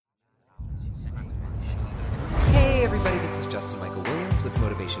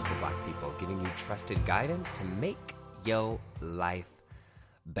giving you trusted guidance to make your life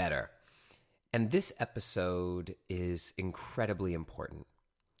better. And this episode is incredibly important,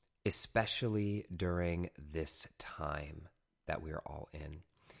 especially during this time that we are all in.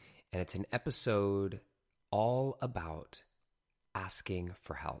 And it's an episode all about asking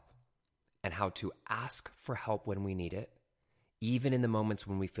for help and how to ask for help when we need it, even in the moments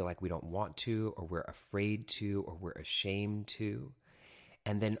when we feel like we don't want to, or we're afraid to, or we're ashamed to.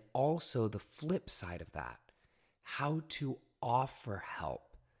 And then also the flip side of that, how to offer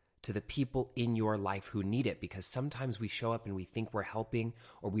help to the people in your life who need it, because sometimes we show up and we think we're helping,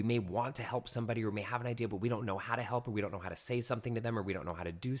 or we may want to help somebody, or may have an idea, but we don't know how to help, or we don't know how to say something to them, or we don't know how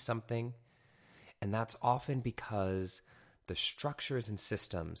to do something. And that's often because the structures and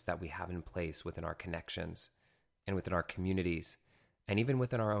systems that we have in place within our connections and within our communities and even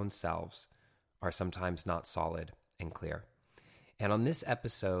within our own selves are sometimes not solid and clear. And on this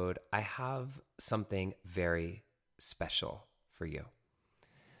episode, I have something very special for you.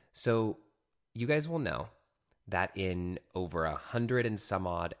 So you guys will know that in over 100 and some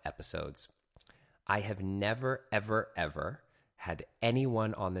odd episodes, I have never, ever, ever had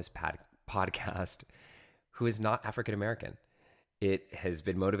anyone on this podcast who is not African American. It has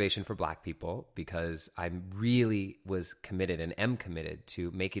been motivation for Black people because I really was committed and am committed to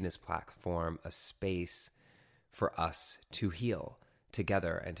making this platform a space for us to heal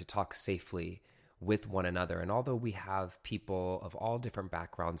together and to talk safely with one another. And although we have people of all different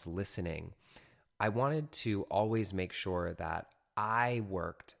backgrounds listening, I wanted to always make sure that I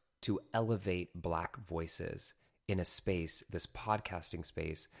worked to elevate Black voices in a space, this podcasting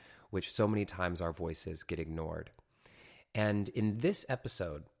space, which so many times our voices get ignored. And in this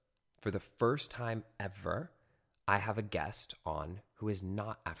episode, for the first time ever, I have a guest on who is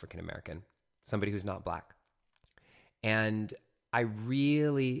not African American, somebody who's not Black. And I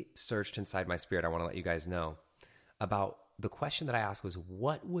really searched inside my spirit, I want to let you guys know, about the question that I asked was,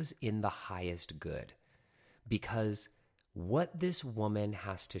 what was in the highest good? Because what this woman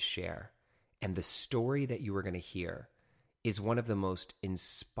has to share and the story that you are going to hear is one of the most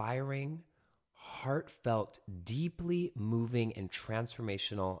inspiring, heartfelt, deeply moving, and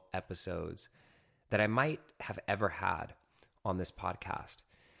transformational episodes that I might have ever had on this podcast.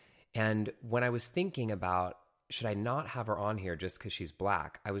 And when I was thinking about, should I not have her on here just because she's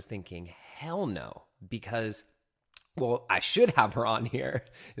Black, I was thinking, hell no, because, well, I should have her on here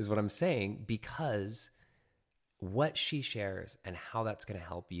is what I'm saying, because what she shares and how that's going to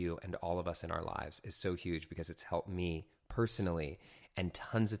help you and all of us in our lives is so huge, because it's helped me personally and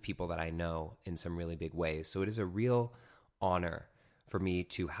tons of people that I know in some really big ways. So it is a real honor for me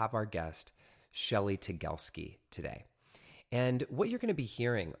to have our guest, Shelly Tygielski, today. And what you're going to be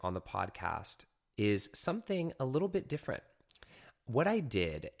hearing on the podcast is something a little bit different. What I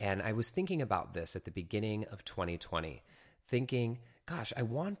did, and I was thinking about this at the beginning of 2020, thinking, gosh, I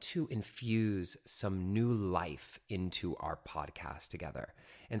want to infuse some new life into our podcast together.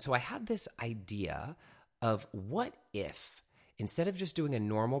 And so I had this idea of, what if, instead of just doing a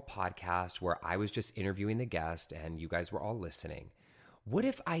normal podcast where I was just interviewing the guest and you guys were all listening, what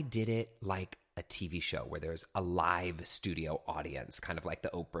if I did it like a TV show where there's a live studio audience, kind of like the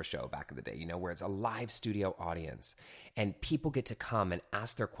Oprah show back in the day, you know, where it's a live studio audience and people get to come and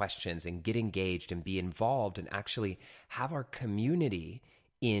ask their questions and get engaged and be involved and actually have our community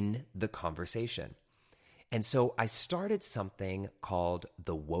in the conversation. And so I started something called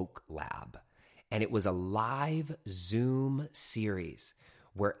the Woke Lab, and it was a live Zoom series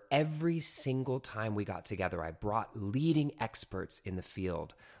where every single time we got together, I brought leading experts in the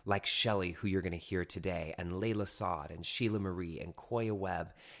field like Shelly, who you're going to hear today, and Layla Saad, and Sheila Marie, and Koya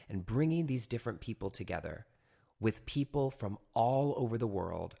Webb, and bringing these different people together with people from all over the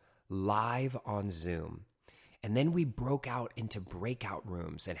world live on Zoom. And then we broke out into breakout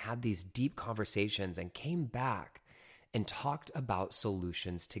rooms and had these deep conversations and came back and talked about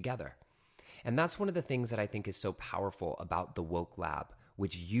solutions together. And that's one of the things that I think is so powerful about the Woke Lab,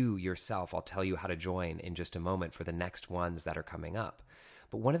 which you yourself, I'll tell you how to join in just a moment for the next ones that are coming up.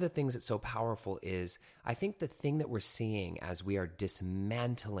 But one of the things that's so powerful is, I think the thing that we're seeing as we are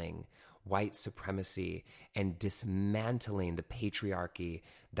dismantling white supremacy and dismantling the patriarchy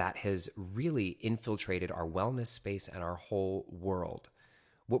that has really infiltrated our wellness space and our whole world,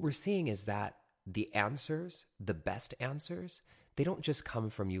 what we're seeing is that the answers, the best answers, they don't just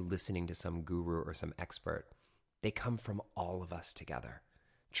come from you listening to some guru or some expert. They come from all of us together,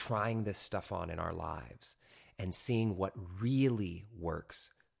 trying this stuff on in our lives and seeing what really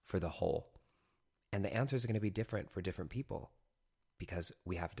works for the whole. And the answers are going to be different for different people because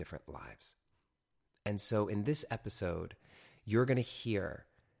we have different lives. And so in this episode, you're going to hear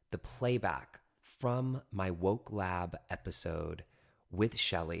the playback from my Woke Lab episode with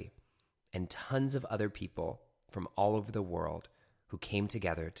Shelly and tons of other people from all over the world who came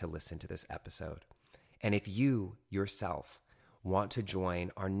together to listen to this episode. And if you yourself want to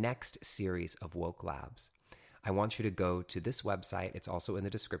join our next series of Woke Labs, I want you to go to this website. It's also in the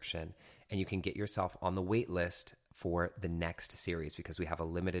description, and you can get yourself on the wait list for the next series because we have a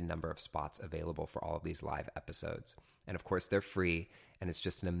limited number of spots available for all of these live episodes. And of course, they're free, and it's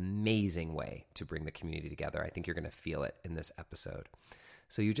just an amazing way to bring the community together. I think you're going to feel it in this episode.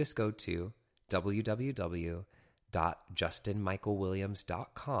 So you just go to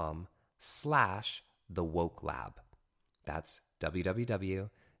www.justinmichaelwilliams.com/The Woke Lab. That's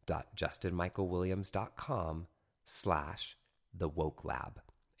www.justinmichaelwilliams.com/The Woke Lab.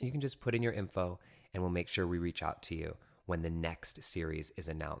 And you can just put in your info and we'll make sure we reach out to you when the next series is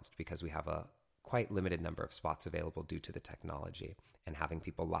announced because we have a quite limited number of spots available due to the technology and having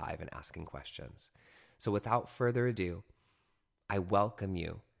people live and asking questions. So without further ado, I welcome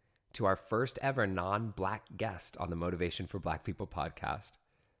you to our first ever non-Black guest on the Motivation for Black People podcast,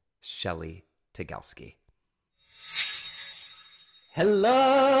 Shelly Tygielski.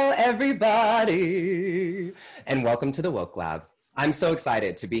 Hello, everybody, and welcome to the Woke Lab. I'm so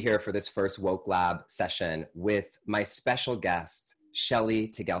excited to be here for this first Woke Lab session with my special guest, Shelly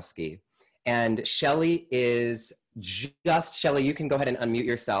Tygielski. And Shelly is Shelly, you can go ahead and unmute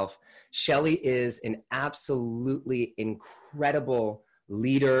yourself. Shelly is an absolutely incredible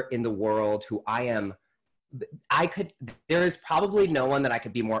leader in the world who there is probably no one that I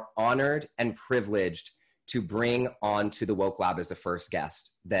could be more honored and privileged to bring on to the Woke Lab as the first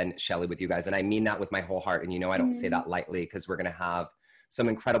guest than Shelly with you guys. And I mean that with my whole heart. And you know, I don't say that lightly because we're going to have some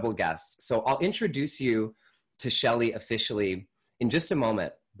incredible guests. So I'll introduce you to Shelly officially in just a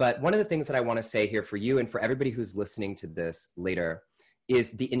moment. But one of the things that I want to say here for you and for everybody who's listening to this later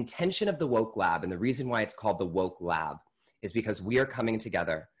is the intention of the Woke Lab. And the reason why it's called the Woke Lab is because we are coming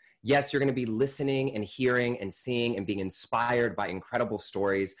together. Yes, you're going to be listening and hearing and seeing and being inspired by incredible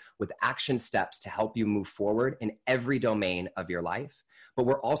stories with action steps to help you move forward in every domain of your life. But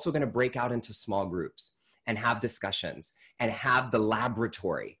we're also going to break out into small groups and have discussions and have the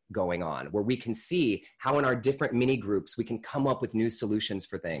laboratory going on where we can see how in our different mini groups we can come up with new solutions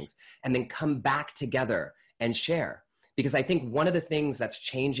for things and then come back together and share. Because I think one of the things that's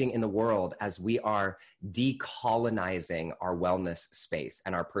changing in the world as we are decolonizing our wellness space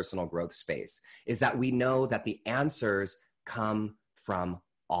and our personal growth space is that we know that the answers come from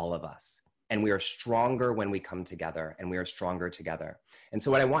all of us. And we are stronger when we come together, and we are stronger together. And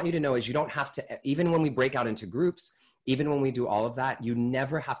so what I want you to know is you don't have to, even when we break out into groups, even when we do all of that, you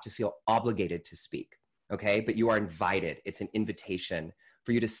never have to feel obligated to speak, okay? But you are invited. It's an invitation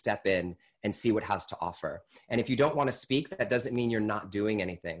for you to step in and see what has to offer. And if you don't want to speak, that doesn't mean you're not doing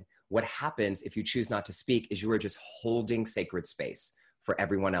anything. What happens if you choose not to speak is you are just holding sacred space for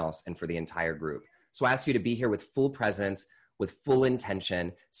everyone else and for the entire group. So I ask you to be here with full presence, with full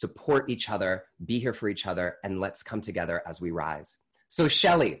intention, support each other, be here for each other, and let's come together as we rise. So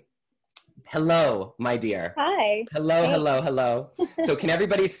Shelly, hello, my dear. Hi. Hello, hey. hello. So can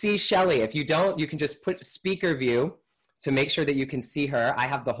everybody see Shelly? If you don't, you can just put speaker view to make sure that you can see her. I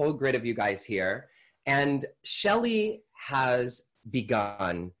have the whole grid of you guys here. And Shelly has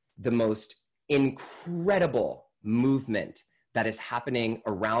begun the most incredible movement that is happening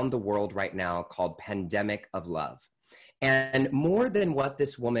around the world right now called Pandemic of Love. And more than what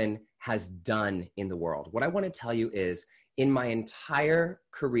this woman has done in the world, what I want to tell you is in my entire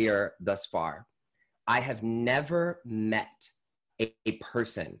career thus far, I have never met a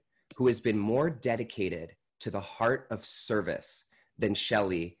person who has been more dedicated to the heart of service than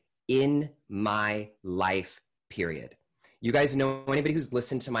Shelly in my life, period. You guys know, anybody who's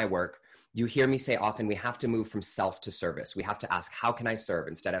listened to my work, you hear me say often, we have to move from self to service. We have to ask, how can I serve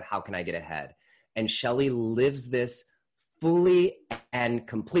instead of how can I get ahead? And Shelly lives this fully and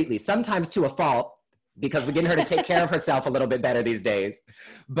completely, sometimes to a fault, because we're getting her to take care of herself a little bit better these days.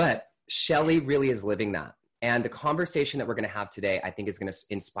 But Shelly really is living that. And the conversation that we're going to have today, I think is going to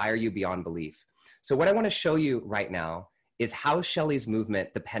inspire you beyond belief. So what I want to show you right now is how Shelly's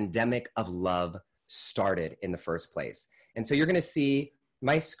movement, the Pandemic of Love, started in the first place. And so you're going to see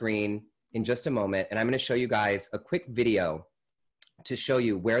my screen in just a moment, and I'm going to show you guys a quick video to show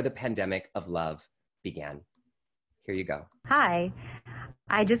you where the Pandemic of Love began. Here you go. Hi.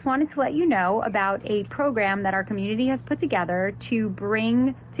 I just wanted to let you know about a program that our community has put together to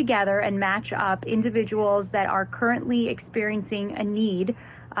bring together and match up individuals that are currently experiencing a need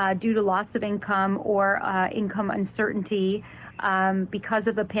due to loss of income or income uncertainty because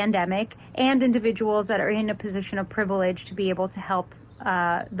of the pandemic, and individuals that are in a position of privilege to be able to help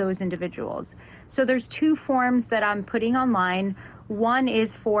those individuals. So there's two forms that I'm putting online. One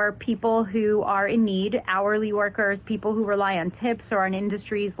is for people who are in need, hourly workers, people who rely on tips or on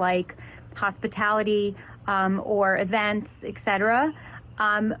industries like hospitality or events, etc.,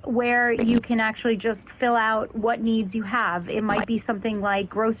 where you can actually just fill out what needs you have. It might be something like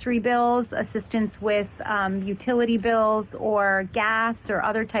grocery bills, assistance with utility bills, or gas or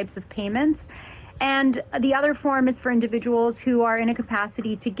other types of payments. And the other form is for individuals who are in a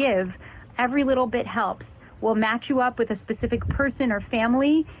capacity to give. Every little bit helps. We'll match you up with a specific person or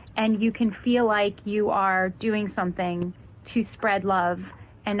family, and you can feel like you are doing something to spread love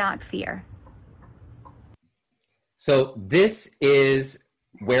and not fear. So this is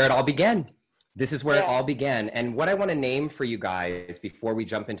where it all began. This is where it all began. And what I want to name for you guys before we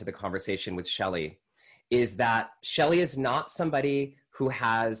jump into the conversation with Shelly is that Shelly is not somebody who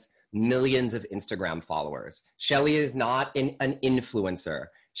has millions of Instagram followers. Shelly is not an influencer.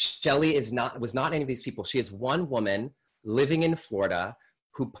 Shelly was not any of these people. She is one woman living in Florida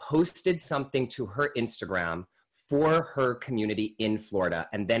who posted something to her Instagram for her community in Florida.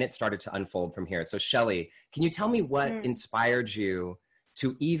 And then it started to unfold from here. So Shelly, can you tell me what inspired you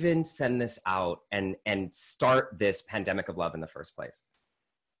to even send this out and start this pandemic of love in the first place?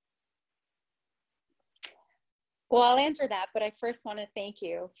 Well, I'll answer that, but I first want to thank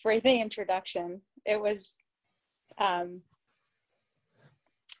you for the introduction. It was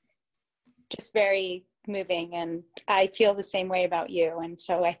just very moving, and I feel the same way about you. And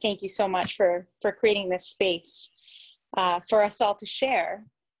so I thank you so much for creating this space for us all to share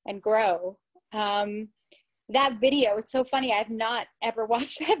and grow. That video, it's so funny. I've not ever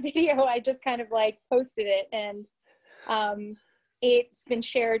watched that video. I just kind of like posted it, and it's been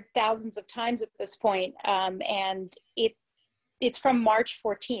shared thousands of times at this point. And it's from March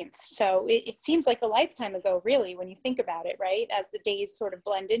 14th. So it seems like a lifetime ago, really, when you think about it, right? As the days sort of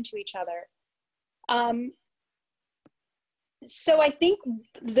blend into each other. So I think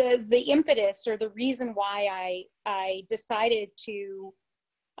the impetus, or the reason why I decided to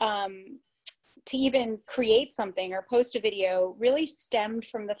even create something or post a video really stemmed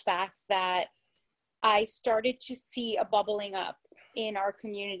from the fact that I started to see a bubbling up in our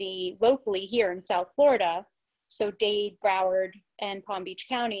community locally here in South Florida. So Dade, Broward, and Palm Beach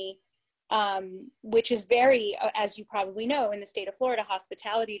County, which is very, as you probably know, in the state of Florida,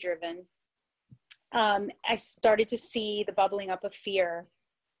 hospitality driven. I started to see the bubbling up of fear.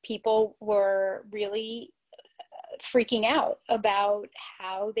 People were really freaking out about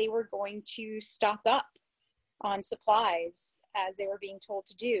how they were going to stock up on supplies, as they were being told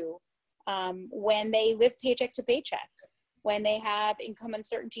to do, when they live paycheck to paycheck, when they have income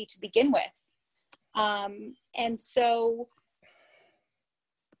uncertainty to begin with. And so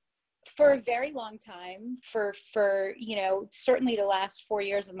for a very long time, for certainly the last 4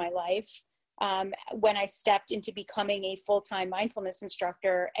 years of my life, when I stepped into becoming a full-time mindfulness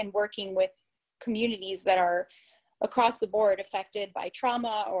instructor and working with communities that are across the board affected by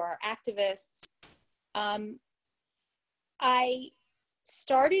trauma or are activists, I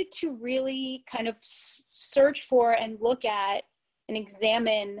started to really kind of search for and look at and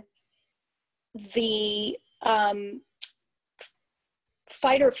examine the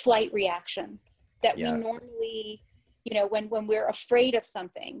fight or flight reaction that we normally, when we're afraid of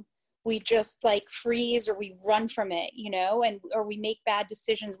something, we just like freeze or we run from it, or we make bad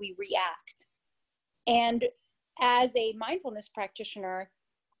decisions, we react. And as a mindfulness practitioner,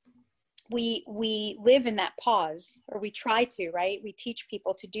 we live in that pause, or we try to, right? We teach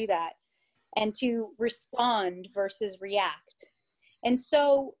people to do that and to respond versus react. And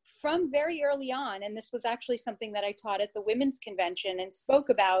so from very early on, and this was actually something that I taught at the Women's Convention and spoke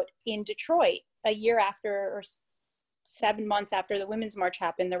about in Detroit a year after, or 7 months after the Women's March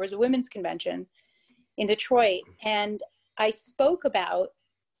happened, there was a Women's Convention in Detroit. And I spoke about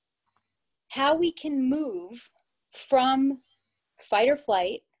how we can move from fight or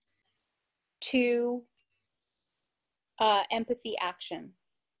flight to empathy action.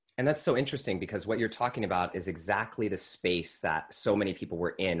 And that's so interesting, because what you're talking about is exactly the space that so many people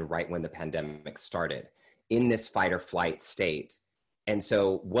were in right when the pandemic started, in this fight or flight state. And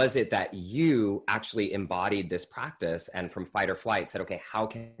so was it that you actually embodied this practice and from fight or flight said, okay, how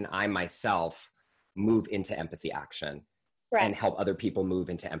can I myself move into empathy action and help other people move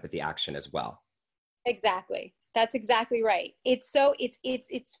into empathy action as well? Exactly. That's exactly right. It's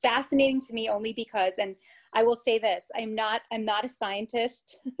fascinating to me only because, and I will say this, I'm not a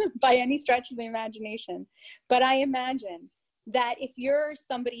scientist by any stretch of the imagination, but I imagine that if you're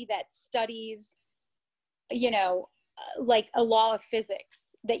somebody that studies, like a law of physics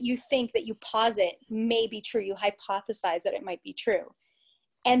that you think that you posit may be true, you hypothesize that it might be true.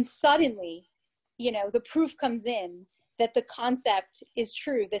 And suddenly, the proof comes in that the concept is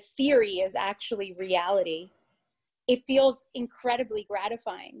true. The theory is actually reality. It feels incredibly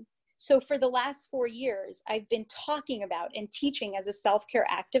gratifying. So for the last 4 years, I've been talking about and teaching as a self-care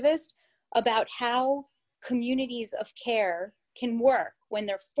activist about how communities of care can work when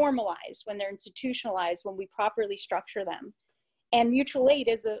they're formalized, when they're institutionalized, when we properly structure them. And mutual aid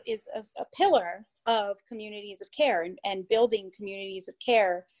is a pillar of communities of care and building communities of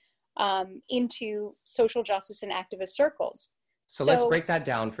care into social justice and activist circles. So let's break that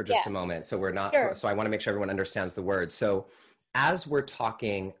down for just a moment. So we're not, Sure. So I want to make sure everyone understands the word. So as we're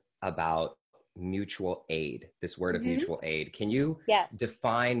talking about mutual aid, this word of mutual aid, can you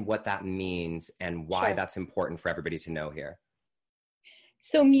define what that means and why that's important for everybody to know here?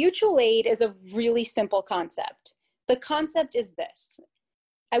 So mutual aid is a really simple concept. The concept is this.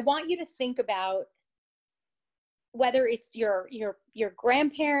 I want you to think about whether it's your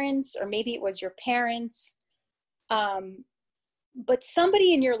grandparents or maybe it was your parents, but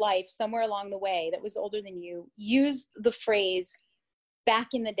somebody in your life somewhere along the way that was older than you used the phrase back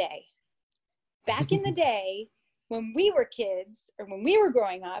in the day. Back in the day, when we were kids or when we were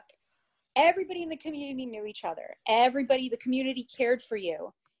growing up, everybody in the community knew each other. The community cared for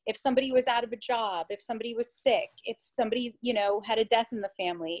you. If somebody was out of a job, if somebody was sick, if somebody, had a death in the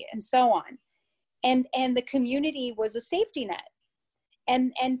family and so on. And the community was a safety net.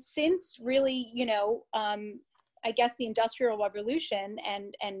 And since really, I guess the Industrial Revolution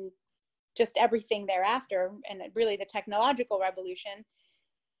and just everything thereafter, and really the technological revolution,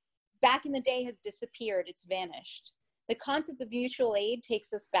 back in the day has disappeared. It's vanished. The concept of mutual aid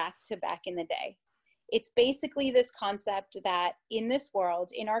takes us back in the day. It's basically this concept that in this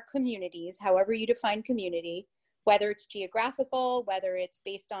world, in our communities, however you define community, whether it's geographical, whether it's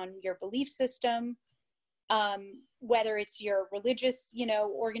based on your belief system, whether it's your religious,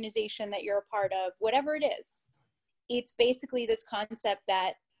 organization that you're a part of, whatever it is, it's basically this concept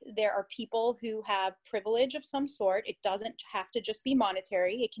that there are people who have privilege of some sort. It doesn't have to just be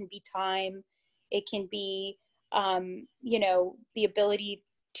monetary. It can be time. It can be, the ability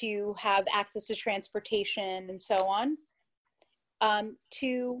to have access to transportation and so on.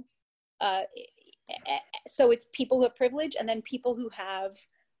 So it's people who have privilege and then people who have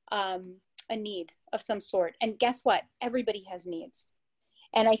a need of some sort. And guess what? Everybody has needs.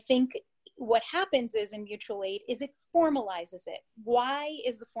 And I think what happens is in mutual aid is it formalizes it. Why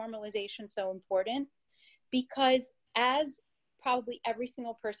is the formalization so important? Because as probably every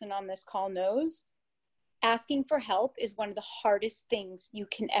single person on this call knows, asking for help is one of the hardest things you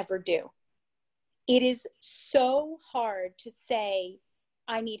can ever do. It is so hard to say,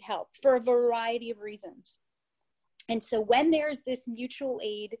 I need help for a variety of reasons. And so when there's this mutual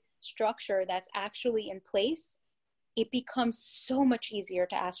aid structure that's actually in place, it becomes so much easier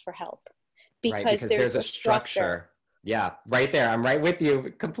to ask for help because there's a structure. Yeah, right there. I'm right with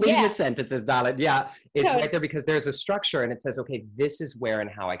you. Completing the sentences, darling. Yeah, it's right there because there's a structure and it says, okay, this is where and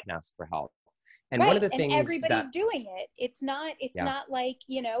how I can ask for help. And one of the things everybody's doing it. It's not like,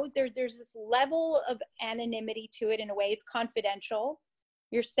 there's this level of anonymity to it in a way. It's confidential.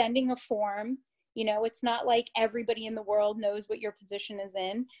 You're sending a form, it's not like everybody in the world knows what your position is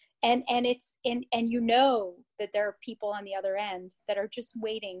in. And that there are people on the other end that are just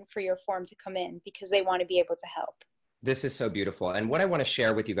waiting for your form to come in because they want to be able to help. This is so beautiful. And what I want to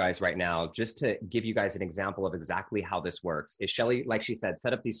share with you guys right now, just to give you guys an example of exactly how this works, is Shelly, like she said,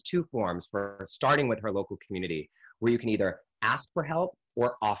 set up these 2 forms for starting with her local community, where you can either ask for help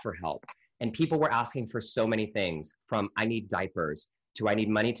or offer help. And people were asking for so many things, from I need diapers, to I need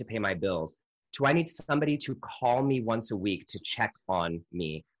money to pay my bills, to I need somebody to call me once a week to check on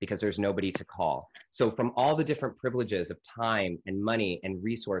me because there's nobody to call. So from all the different privileges of time and money and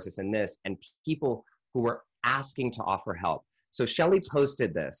resources and this, and people who were asking to offer help. So Shelly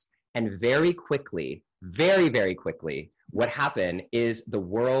posted this, and very quickly, very, very quickly, what happened is the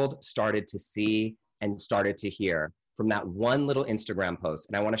world started to see and started to hear from that one little Instagram post.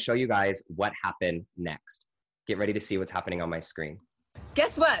 And I want to show you guys what happened next. Get ready to see what's happening on my screen.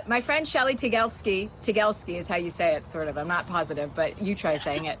 Guess what? My friend Shelly Tygielski is how you say it, sort of. I'm not positive, but you try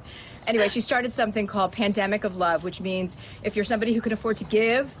saying it. Anyway, she started something called Pandemic of Love, which means if you're somebody who can afford to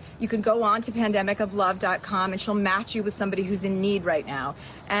give, you can go on to pandemicoflove.com and she'll match you with somebody who's in need right now.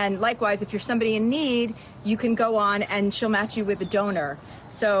 And likewise, if you're somebody in need, you can go on and she'll match you with a donor.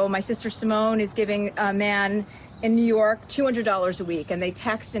 So my sister Simone is giving a man in New York, $200 a week, and they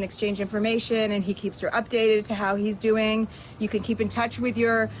text and exchange information, and he keeps her updated to how he's doing. You can keep in touch with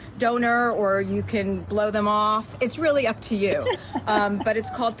your donor, or you can blow them off. It's really up to you. But it's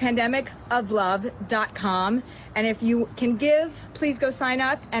called pandemicoflove.com. And if you can give, please go sign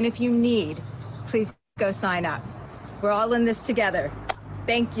up. And if you need, please go sign up. We're all in this together.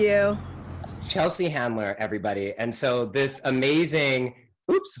 Thank you. Chelsea Handler, everybody. And so this amazing,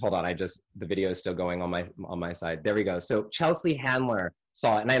 oops, hold on. The video is still going on my side. There we go. So Chelsea Handler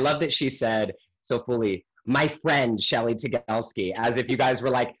saw it. And I love that she said so fully, my friend, Shelly Tygielski, as if you guys were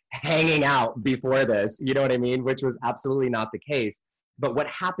like hanging out before this, you know what I mean? Which was absolutely not the case. But what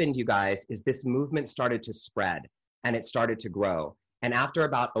happened, you guys, is this movement started to spread and it started to grow. And after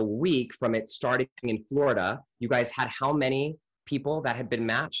about a week from it starting in Florida, you guys had how many people that had been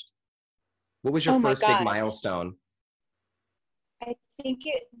matched? What was your first big milestone? I think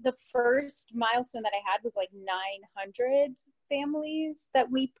the first milestone that I had was like 900 families that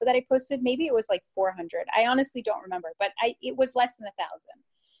I posted. Maybe it was like 400. I honestly don't remember, but it was less than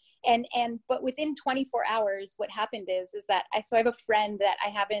 1,000. But within 24 hours, what happened is that I have a friend that I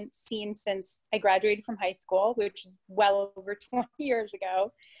haven't seen since I graduated from high school, which is well over 20 years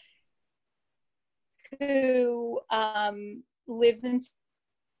ago, who lives in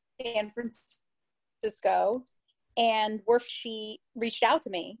San Francisco, and she reached out to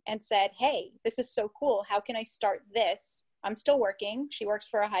me and said, hey, this is so cool. How can I start this? I'm still working. She works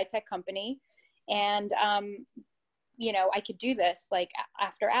for a high-tech company, and I could do this like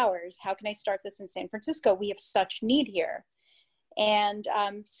after hours. How can I start this in San Francisco? We have such need here. And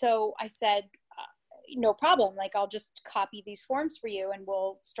so I said, no problem. Like, I'll just copy these forms for you, and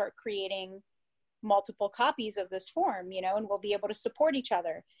we'll start creating multiple copies of this form, and we'll be able to support each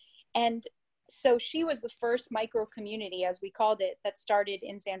other. And so she was the first micro community, as we called it, that started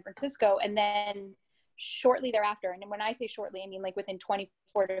in San Francisco. And then shortly thereafter, and when I say shortly, I mean like within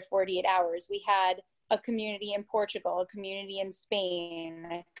 24 to 48 hours, we had a community in Portugal, a community in Spain,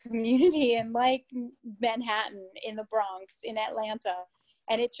 a community in like Manhattan, in the Bronx, in Atlanta.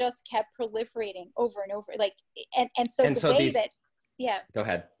 And it just kept proliferating over and over. Like, yeah. Go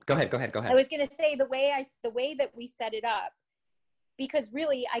ahead. I was going to say the way that we set it up, because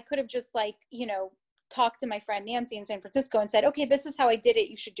really I could have just talked to my friend Nancy in San Francisco and said, okay, this is how I did it.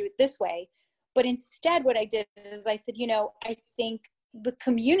 You should do it this way. But instead what I did is I said, I think the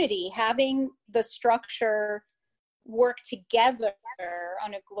community, having the structure work together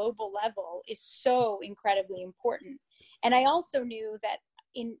on a global level is so incredibly important. And I also knew that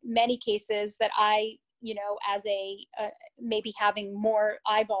in many cases that I, as maybe having more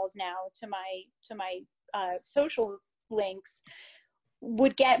eyeballs now to my social links,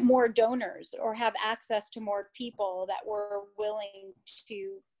 would get more donors or have access to more people that were willing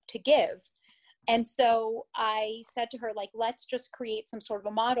to give. And so I said to her, like, let's just create some sort of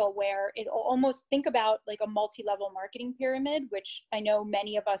a model where it almost think about like a multi-level marketing pyramid, which I know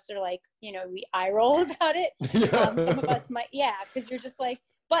many of us are like, we eye roll about it. Some of us might, because you're just like,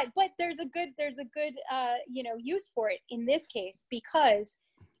 but there's a good, use for it in this case, because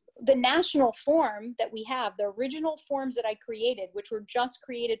the national form that we have, the original forms that I created, which were just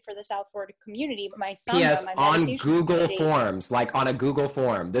created for the South Florida community, but my son, P.S. on Google Forms, like on a Google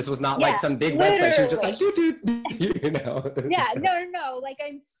form. This was not like some big website. She was just like, Yeah, no. Like,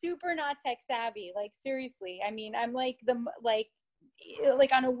 I'm super not tech savvy. Like, seriously. I mean, I'm like like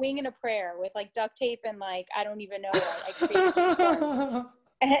on a wing and a prayer with like duct tape and like, I don't even know. I created these forms.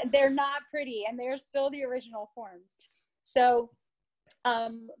 And they're not pretty, and they're still the original forms. So,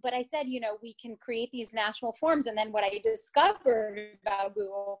 but I said, we can create these national forms. And then what I discovered about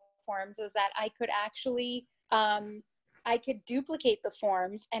Google Forms is that I could actually, I could duplicate the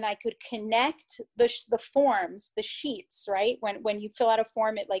forms, and I could connect the forms, the sheets, right? When you fill out a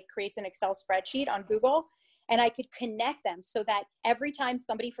form, it like creates an Excel spreadsheet on Google, and I could connect them so that every time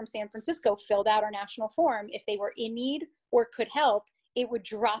somebody from San Francisco filled out our national form, if they were in need or could help, it would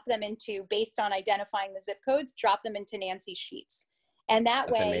drop them into, based on identifying the zip codes, drop them into Nancy's sheets. And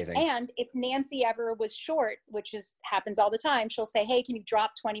that's way, amazing. And if Nancy ever was short, which happens all the time, she'll say, hey, can you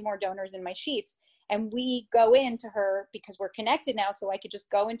drop 20 more donors in my sheets? And we go into her, because we're connected now, so I could just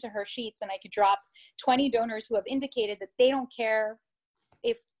go into her sheets and I could drop 20 donors who have indicated that they don't care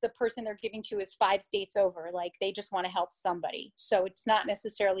if the person they're giving to is 5 states over, like they just want to help somebody. So it's not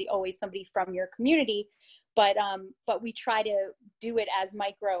necessarily always somebody from your community, but we try to do it as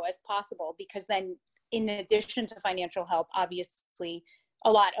micro as possible, because then in addition to financial help, obviously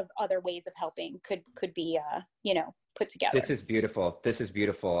a lot of other ways of helping could be, put together. This is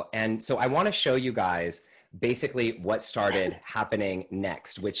beautiful. And so I want to show you guys basically what started happening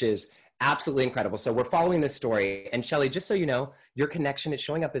next, which is Absolutely incredible. So we're following this story. And Shelly, just so you know, your connection is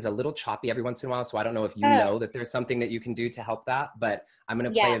showing up as a little choppy every once in a while. So I don't know if you know that there's something that you can do to help that, but I'm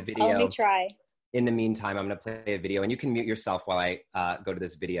going to play a video. Let me try. In the meantime, I'm going to play a video, and you can mute yourself while I go to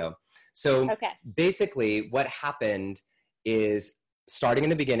this video. So basically what happened is, starting in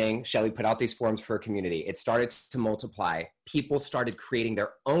the beginning, Shelly put out these forums for her community. It started to multiply. People started creating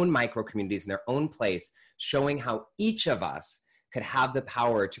their own micro communities in their own place, showing how each of us could have the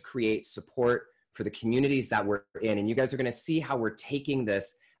power to create support for the communities that we're in. And you guys are going to see how we're taking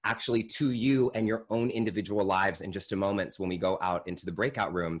this actually to you and your own individual lives in just a moment when we go out into the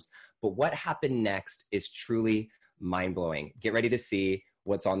breakout rooms. But what happened next is truly mind-blowing. Get ready to see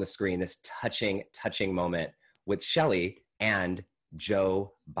what's on the screen, this touching moment with Shelly and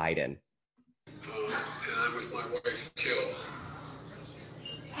Joe Biden. And I'm with my wife, Jill.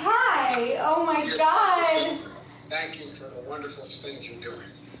 Hi, oh my God. Thank you for the wonderful things you're doing.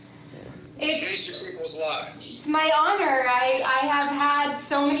 Changing people's lives. It's my honor. I have had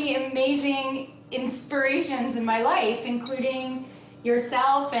so many amazing inspirations in my life, including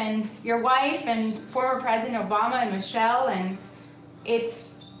yourself and your wife and former President Obama and Michelle, and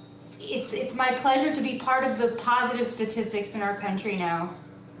it's my pleasure to be part of the positive statistics in our country now.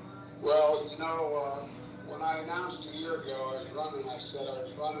 Well, you know, when I announced a year ago I was running, I said I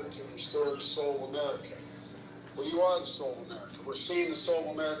was running to restore the soul of America. Well, you are the soul of America. We're seeing the soul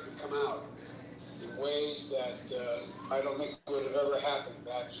of America come out in ways that I don't think would have ever happened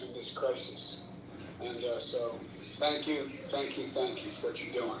back in this crisis. And so thank you for what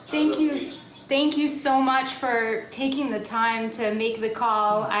you're doing. Thank you so much for taking the time to make the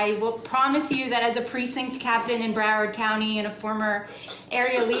call. I will promise you that as a precinct captain in Broward County and a former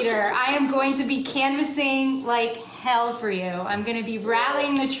area leader, I am going to be canvassing like hell for you. I'm going to be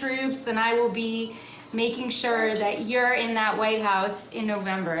rallying the troops, and I will be making sure that you're in that White House in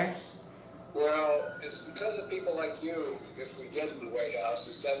November. Well, it's because of people like you, if we get in the White House,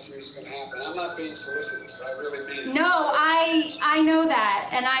 that's what's going to happen. I'm not being solicitous. I really mean it. No, I know that.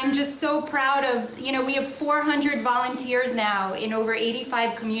 And I'm just so proud of, we have 400 volunteers now in over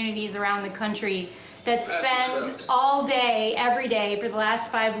 85 communities around the country that spend all day, every day for the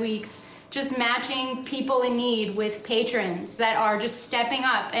last 5 weeks, just matching people in need with patrons that are just stepping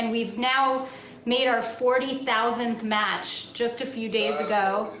up. And we've now made our 40,000th match just a few days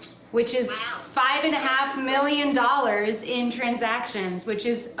ago, which is $5.5 million in transactions, which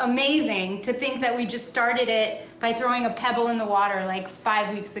is amazing to think that we just started it by throwing a pebble in the water like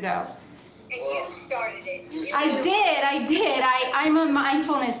 5 weeks ago. And you started it. I did. I'm a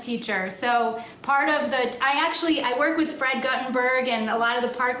mindfulness teacher. So part of I work with Fred Guttenberg and a lot of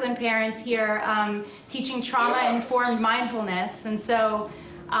the Parkland parents here teaching trauma-informed mindfulness. And so...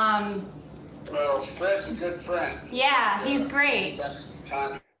 well, Fred's a good friend. Yeah, he's great. That's the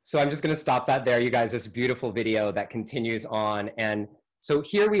time. So I'm just going to stop that there, you guys. This beautiful video that continues on. And so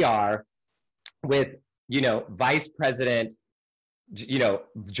here we are with, Vice President, Joe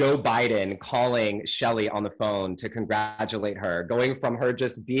Biden calling Shelly on the phone to congratulate her, going from her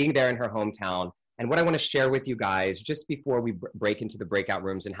just being there in her hometown. And what I want to share with you guys, just before we break into the breakout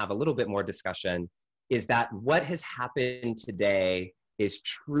rooms and have a little bit more discussion, is that what has happened today is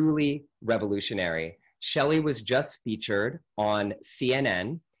truly revolutionary. Shelly was just featured on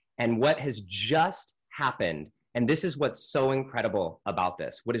CNN. And what has just happened, and this is what's so incredible about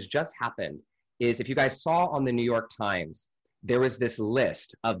this, what has just happened is, if you guys saw on the New York Times, there was this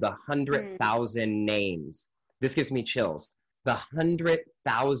list of the 100,000 names. This gives me chills. The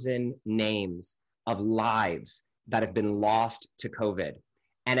 100,000 names of lives that have been lost to COVID.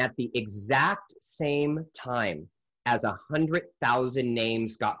 And at the exact same time as 100,000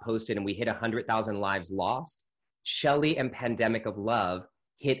 names got posted and we hit 100,000 lives lost, Shelly and Pandemic of Love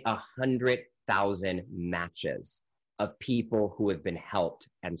hit 100,000 matches of people who have been helped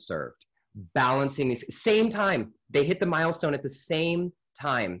and served. Balancing these, same time, they hit the milestone at the same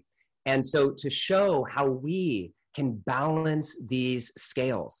time. And so to show how we can balance these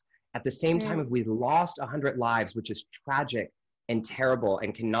scales, at the same time as we lost 100 lives, which is tragic and terrible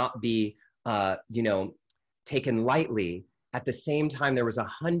and cannot be, taken lightly, at the same time, there was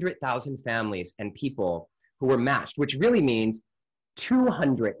 100,000 families and people who were matched, which really means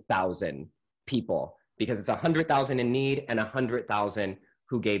 200,000 people, because it's 100,000 in need and 100,000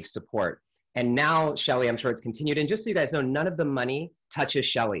 who gave support. And now, Shelly, I'm sure it's continued. And just so you guys know, none of the money touches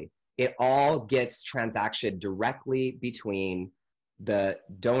Shelly. It all gets transacted directly between the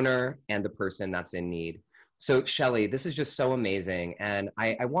donor and the person that's in need. So Shelly, this is just so amazing. And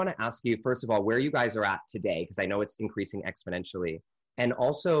I want to ask you, first of all, where you guys are at today, because I know it's increasing exponentially. And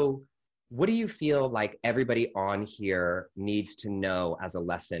also, what do you feel like everybody on here needs to know as a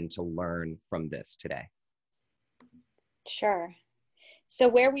lesson to learn from this today? Sure. So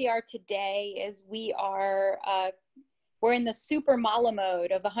where we are today is we're in the super mala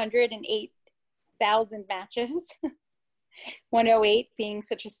mode of 108,000 matches. 108 being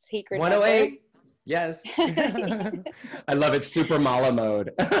such a sacred 108. number. Yes. I love it. Super mala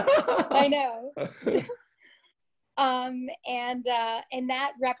mode. I know. And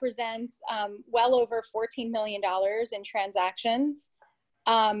that represents well over $14 million in transactions.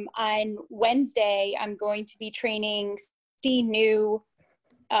 On Wednesday, I'm going to be training 60 new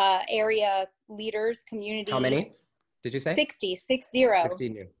area leaders, community. How many did you say? 60. 60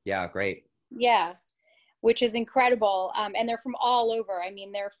 new. Yeah, great. Yeah, which is incredible. And they're from all over. I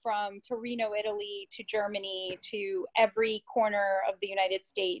mean, they're from Torino, Italy, to Germany, to every corner of the United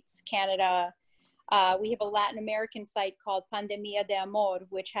States, Canada. We have a Latin American site called Pandemia de Amor,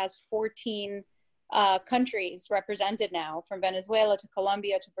 which has 14 countries represented now, from Venezuela to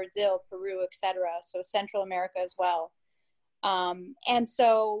Colombia to Brazil, Peru, etc. So Central America as well. And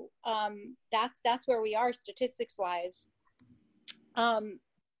so that's where we are statistics wise.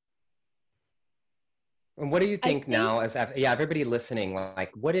 And what do you think now, as everybody listening,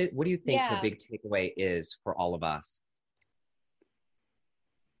 like what do you think the big takeaway is for all of us?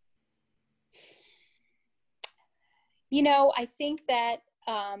 You know, I think that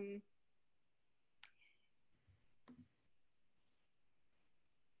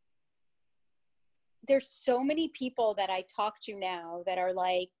there's so many people that I talk to now that are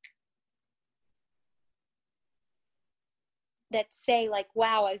like, that say like,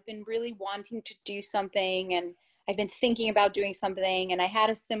 wow, I've been really wanting to do something, and I've been thinking about doing something, and I had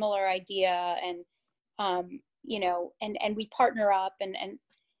a similar idea, and you know, and we partner up, and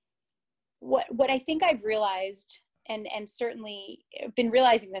what I think I've realized, and certainly been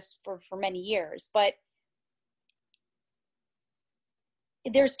realizing this for many years, but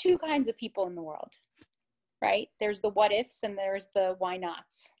there's two kinds of people in the world, right? There's the what ifs and there's the why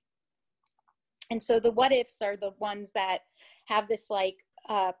nots. And so the what ifs are the ones that have this like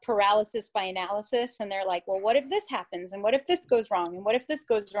paralysis by analysis, and they're like, well, what if this happens, and what if this goes wrong, and what if this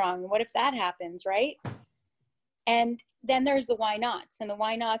goes wrong, and what if that happens, right? And then there's the why nots, and the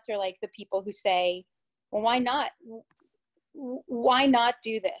why nots are like the people who say, well, why not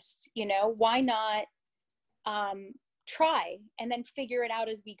do this? You know, why not try and then figure it out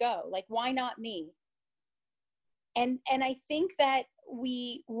as we go? Like, why not me? And I think that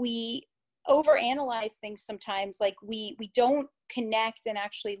we overanalyze things sometimes. Like we don't connect and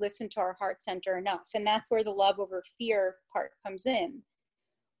actually listen to our heart center enough. And that's where the love over fear part comes in.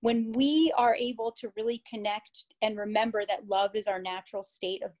 When we are able to really connect and remember that love is our natural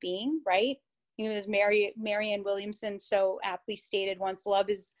state of being, right? You know, as Marianne Williamson so aptly stated once, love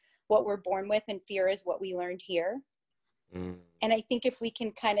is what we're born with and fear is what we learned here. Mm. And I think if we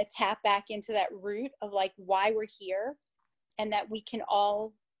can kind of tap back into that root of like why we're here, and that we can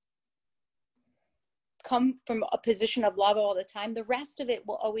all come from a position of love all the time, the rest of it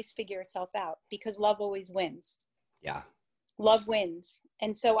will always figure itself out, because love always wins. Yeah. Love wins.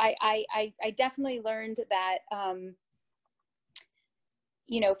 And so I definitely learned that,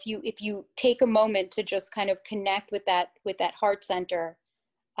 you know, if you take a moment to just kind of connect with that heart center,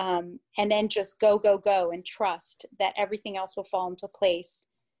 and then just go and trust that everything else will fall into place,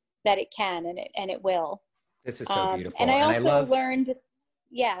 that it can, and it will. This is so beautiful. And I also learned,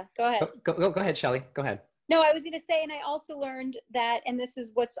 yeah, go ahead. Go ahead, Shelly. Go ahead. No, I was going to say, and I also learned that, and this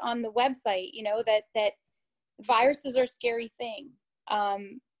is what's on the website, you know, that viruses are a scary thing,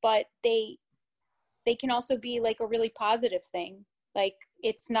 but they can also be like a really positive thing. Like,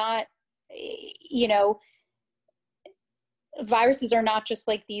 it's not, you know, viruses are not just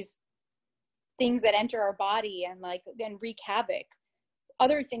like these things that enter our body and wreak havoc.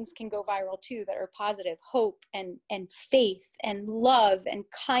 Other things can go viral too that are positive: hope and faith and love and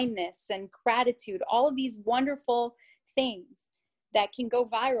kindness and gratitude. All of these wonderful things that can go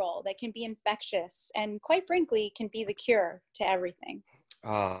viral, that can be infectious, and quite frankly, can be the cure to everything.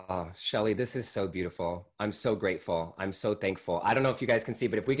 Oh, Shelly, this is so beautiful. I'm so grateful. I'm so thankful. I don't know if you guys can see,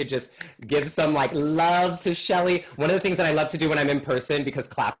 but if we could just give some like love to Shelly. One of the things that I love to do when I'm in person, because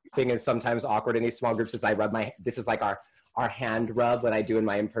clapping is sometimes awkward in these small groups, is I rub this is like our hand rub when I do in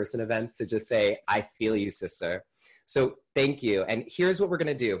my in-person events, to just say, I feel you, sister. So thank you. And here's what we're going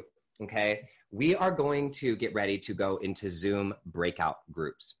to do. Okay. We are going to get ready to go into Zoom breakout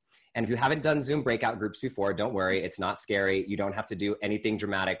groups. And if you haven't done Zoom breakout groups before, don't worry, it's not scary. You don't have to do anything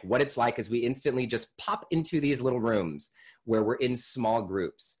dramatic. What it's like is we instantly just pop into these little rooms where we're in small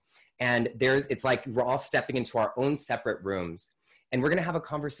groups. And it's like we're all stepping into our own separate rooms. And we're gonna have a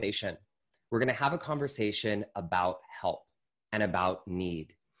conversation. we're going to have a conversation about help and about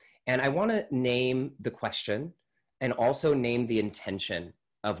need. And I want to name the question and also name the intention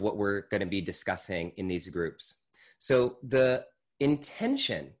of what we're going to be discussing in these groups. So the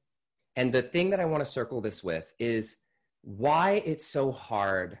intention and the thing that I want to circle this with is why it's so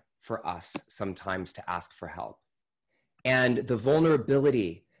hard for us sometimes to ask for help, and the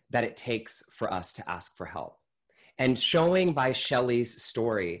vulnerability that it takes for us to ask for help. And showing by Shelly's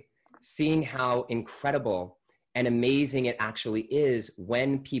story, seeing how incredible and amazing it actually is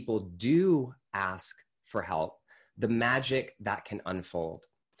when people do ask for help, the magic that can unfold.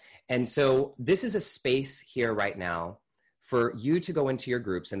 And so this is a space here right now for you to go into your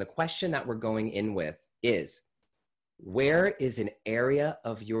groups. And the question that we're going in with is, where is an area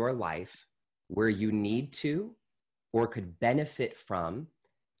of your life where you need to or could benefit from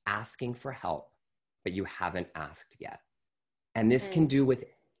asking for help, but you haven't asked yet? And this can do with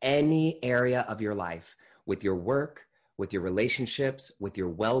any area of your life, with your work, with your relationships, with your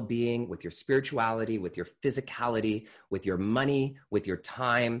well-being, with your spirituality, with your physicality, with your money, with your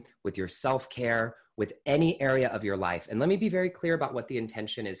time, with your self-care, with any area of your life. And let me be very clear about what the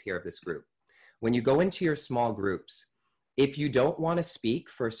intention is here of this group. When you go into your small groups, if you don't want to speak,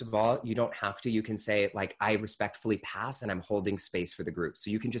 first of all, you don't have to. You can say, like, I respectfully pass and I'm holding space for the group.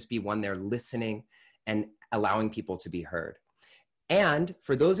 So you can just be one there listening and allowing people to be heard. And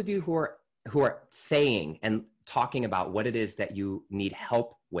for those of you who are saying and talking about what it is that you need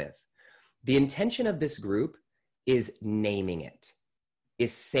help with, the intention of this group is naming it,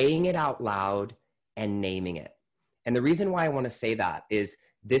 is saying it out loud and naming it. And the reason why I want to say that is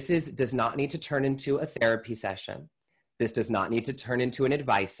does not need to turn into a therapy session. This does not need to turn into an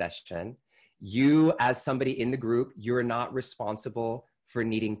advice session. You, as somebody in the group, you're not responsible for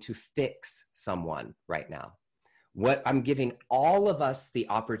needing to fix someone right now. What I'm giving all of us the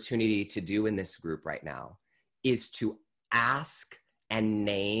opportunity to do in this group right now is to ask and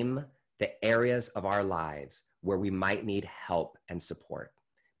name the areas of our lives where we might need help and support.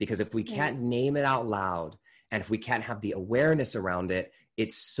 Because if we can't name it out loud, and if we can't have the awareness around it,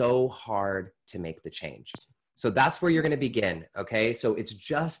 it's so hard to make the change. So that's where you're going to begin, okay? So it's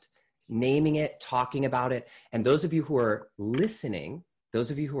just naming it, talking about it. And those of you who are listening,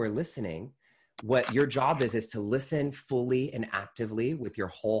 what your job is to listen fully and actively with your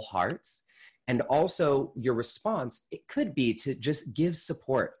whole hearts. And also your response, it could be to just give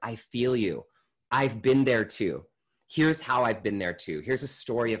support. I feel you. I've been there too. Here's how I've been there too. Here's a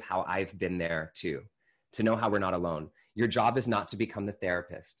story of how I've been there too, to know how we're not alone. Your job is not to become the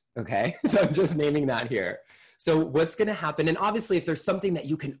therapist, okay? So I'm just naming that here. So what's gonna happen, and obviously if there's something that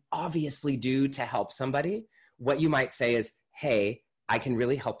you can obviously do to help somebody, what you might say is, hey, I can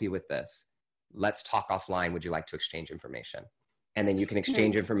really help you with this. Let's talk offline. Would you like to exchange information? And then you can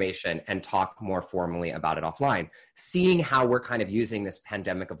exchange information and talk more formally about it offline, seeing how we're kind of using this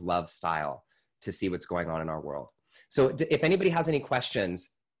pandemic of love style to see what's going on in our world. So if anybody has any questions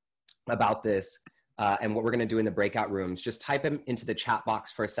about this and what we're going to do in the breakout rooms, just type them into the chat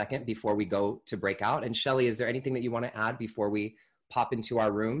box for a second before we go to breakout. And Shelly, is there anything that you want to add before we pop into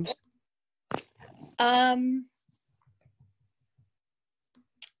our rooms?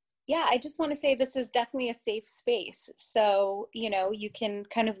 Yeah, I just want to say this is definitely a safe space. So, you can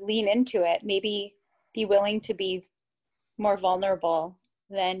kind of lean into it, maybe be willing to be more vulnerable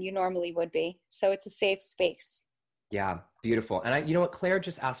than you normally would be. So it's a safe space. Yeah, beautiful. And you know what, Claire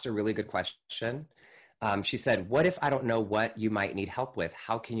just asked a really good question. She said, what if I don't know what you might need help with?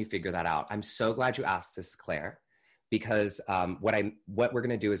 How can you figure that out? I'm so glad you asked this, Claire, because what we're going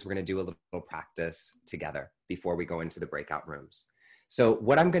to do is we're going to do a little practice together before we go into the breakout rooms. So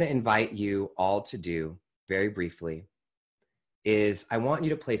what I'm going to invite you all to do very briefly is I want you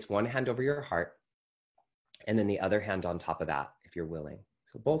to place one hand over your heart and then the other hand on top of that, if you're willing.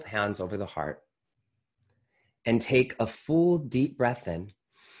 So both hands over the heart, and take a full deep breath in,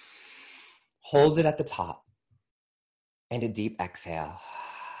 hold it at the top, and a deep exhale.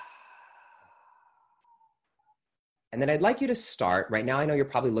 And then I'd like you to start, right now I know you're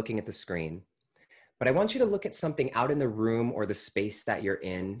probably looking at the screen, but I want you to look at something out in the room or the space that you're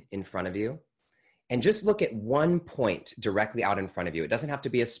in front of you, and just look at one point directly out in front of you. It doesn't have to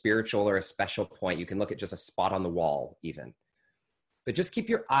be a spiritual or a special point. You can look at just a spot on the wall even. But just keep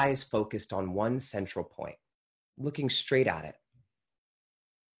your eyes focused on one central point, looking straight at it.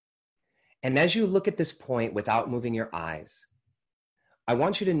 And as you look at this point without moving your eyes, I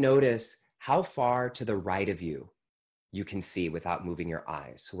want you to notice how far to the right of you you can see without moving your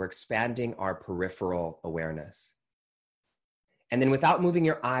eyes. So we're expanding our peripheral awareness. And then without moving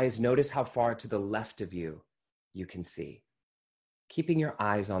your eyes, notice how far to the left of you you can see. keeping your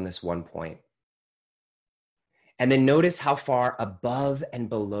eyes on this one point. And then notice how far above and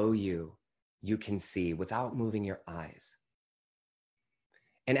below you you can see without moving your eyes.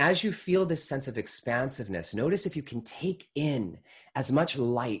 And as you feel this sense of expansiveness, notice if you can take in as much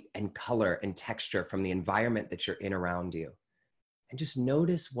light and color and texture from the environment that you're in around you. And just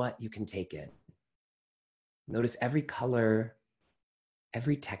notice what you can take in. Notice every color,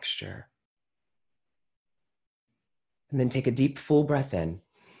 every texture. And then take a deep, full breath in.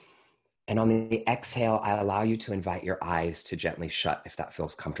 And on the exhale, I allow you to invite your eyes to gently shut if that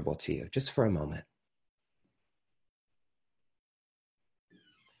feels comfortable to you, just for a moment.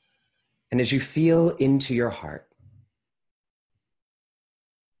 And as you feel into your heart,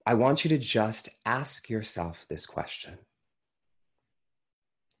 I want you to just ask yourself this question.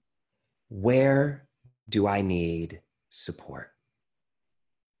 Where do I need support?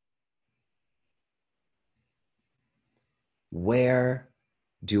 Where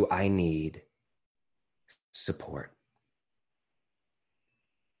do I need support?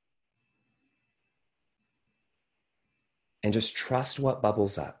 And just trust what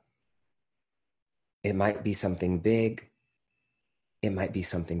bubbles up. It might be something big. It might be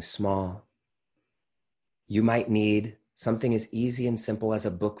something small. You might need something as easy and simple as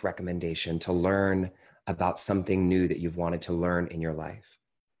a book recommendation to learn about something new that you've wanted to learn in your life.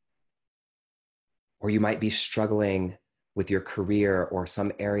 Or you might be struggling with your career or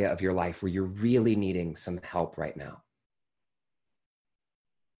some area of your life where you're really needing some help right now.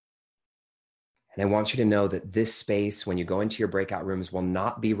 And I want you to know that this space, when you go into your breakout rooms, will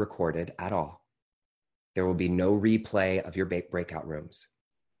not be recorded at all. There will be no replay of your breakout rooms.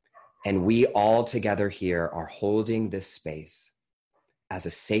 And we all together here are holding this space as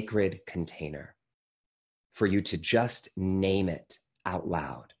a sacred container for you to just name it out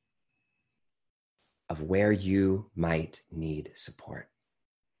loud of where you might need support.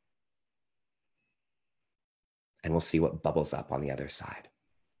 And we'll see what bubbles up on the other side.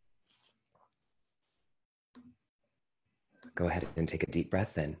 Go ahead and take a deep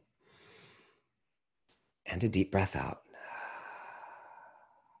breath in. And a deep breath out.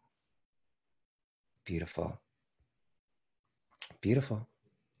 Beautiful. Beautiful.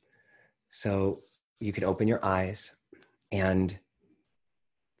 So you can open your eyes and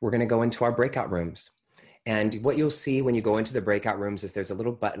we're going to go into our breakout rooms. And what you'll see when you go into the breakout rooms is there's a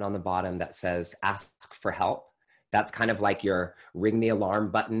little button on the bottom that says ask for help. That's kind of like your ring the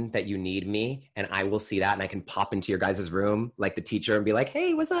alarm button that you need me. And I will see that and I can pop into your guys' room like the teacher and be like,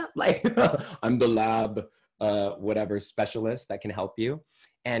 hey, what's up? Like I'm the lab, whatever specialist that can help you.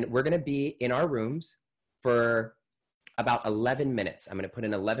 And we're going to be in our rooms for about 11 minutes. I'm going to put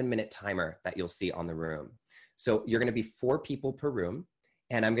an 11-minute timer that you'll see on the room. So you're going to be 4 people per room.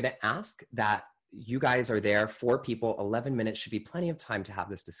 And I'm going to ask that you guys are there, 4 people, 11 minutes should be plenty of time to have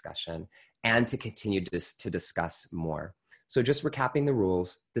this discussion and to continue to discuss more. So just recapping the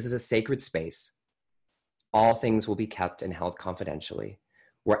rules, this is a sacred space. All things will be kept and held confidentially.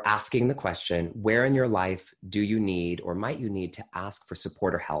 We're asking the question, where in your life do you need or might you need to ask for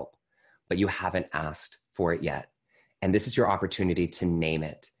support or help, but you haven't asked for it yet? And this is your opportunity to name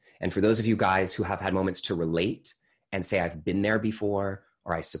it. And for those of you guys who have had moments to relate and say, I've been there before,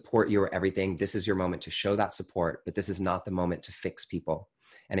 or I support you or everything, this is your moment to show that support, but this is not the moment to fix people.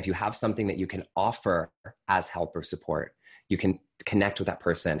 And if you have something that you can offer as help or support, you can connect with that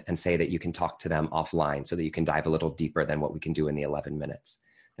person and say that you can talk to them offline so that you can dive a little deeper than what we can do in the 11 minutes.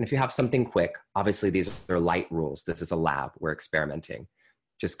 And if you have something quick, obviously these are light rules. This is a lab, we're experimenting.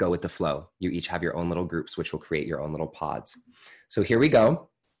 Just go with the flow. You each have your own little groups, which will create your own little pods. So here we go.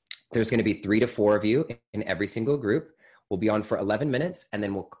 There's going to be 3 to 4 of you in every single group. We'll be on for 11 minutes and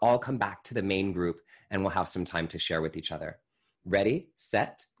then we'll all come back to the main group and we'll have some time to share with each other. Ready,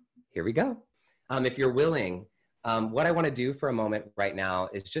 set, here we go. If you're willing, what I want to do for a moment right now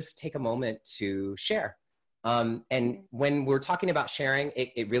is just take a moment to share. And when we're talking about sharing,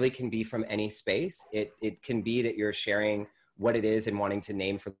 it really can be from any space. It can be that you're sharing what it is and wanting to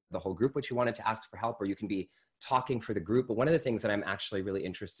name for the whole group what you wanted to ask for help, or you can be talking for the group. But one of the things that I'm actually really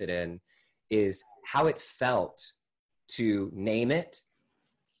interested in is how it felt to name it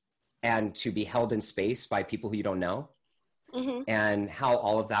and to be held in space by people who you don't know, and how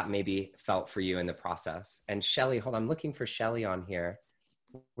all of that maybe felt for you in the process. And Shelly, hold on, I'm looking for Shelly on here.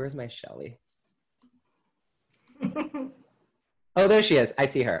 Where's my Shelly? Oh, there she is. I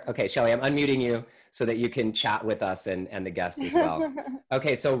see her. Okay, Shelly, I'm unmuting you so that you can chat with us and the guests as well.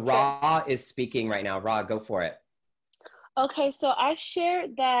 Okay, so Ra is speaking right now. Ra, go for it. Okay, so I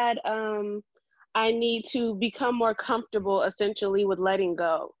shared that I need to become more comfortable essentially with letting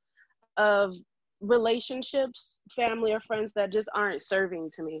go of relationships, family or friends that just aren't serving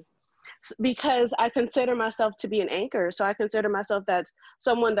to me, because I consider myself to be an anchor. So I consider myself that's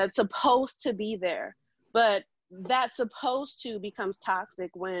someone that's supposed to be there, but that supposed to becomes toxic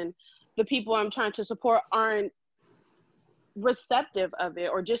when the people I'm trying to support aren't receptive of it,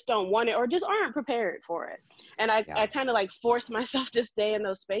 or just don't want it, or just aren't prepared for it. And I kind of like forced myself to stay in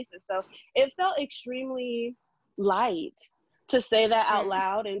those spaces. So it felt extremely light to say that out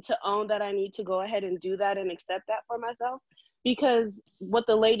loud and to own that I need to go ahead and do that and accept that for myself. Because what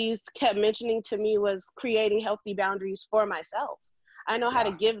the ladies kept mentioning to me was creating healthy boundaries for myself. I know how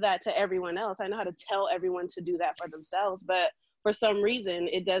to give that to everyone else. I know how to tell everyone to do that for themselves, but for some reason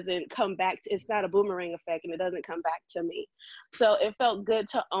it doesn't come back. It's not a boomerang effect, and it doesn't come back to me. So it felt good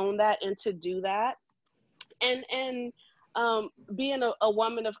to own that and to do that. And being a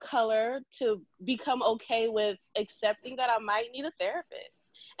woman of color, to become okay with accepting that I might need a therapist.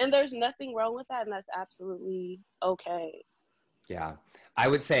 And there's nothing wrong with that, and that's absolutely okay. Yeah. I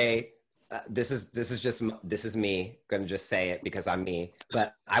would say this is me going to just say it because I'm me,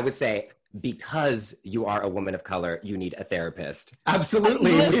 but I would say, because you are a woman of color, you need a therapist.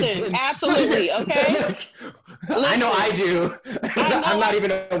 Absolutely. Listen, absolutely. Okay. I know I do. I'm not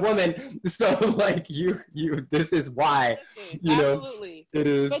even a woman. So like you, this is why, you know, it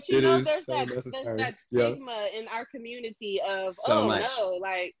is, but you know, there's so that, necessary. there's that stigma in our community of, so much. no,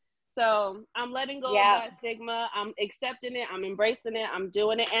 like, so I'm letting go of that stigma. I'm accepting it. I'm embracing it. I'm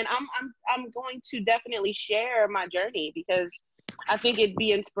doing it. And I'm going to definitely share my journey because I think it'd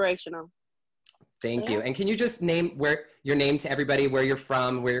be inspirational. Thank you. And can you just name your name to everybody, where you're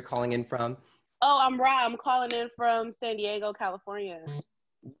from, where you're calling in from? Oh, I'm Ra. I'm calling in from San Diego, California.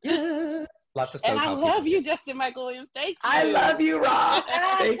 Yes. Lots of SoCal. And I love you, Justin Michael Williams. Thank you. I love you, Ra.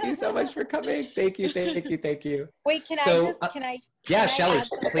 Thank you so much for coming. Thank you. Wait, can I Yeah, Shelly,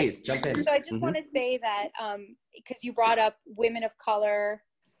 please jump in. So I just want to say that because you brought up women of color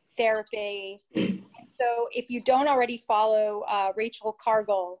therapy. So if you don't already follow Rachel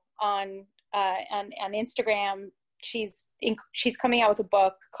Cargill on Instagram, she's coming out with a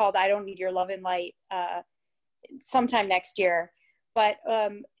book called I Don't Need Your Love and Light sometime next year. But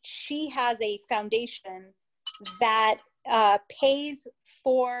she has a foundation that pays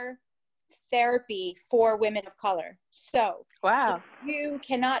for therapy for women of color. So wow, if you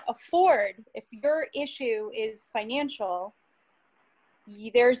cannot afford, if your issue is financial,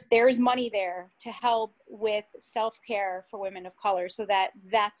 there's money there to help with self-care for women of color, so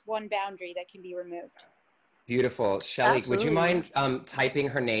that's one boundary that can be removed. Beautiful. Shelly, absolutely. Would you mind typing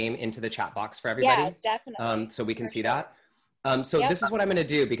her name into the chat box for everybody? Yeah, definitely. So we can see that. So this is what I'm going to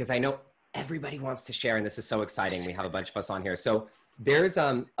do, because I know everybody wants to share, and this is so exciting. We have a bunch of us on here. So there's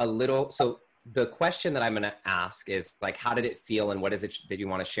so the question that I'm going to ask is like, how did it feel and what is it that you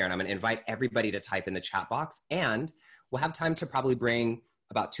want to share? And I'm going to invite everybody to type in the chat box, and we'll have time to probably bring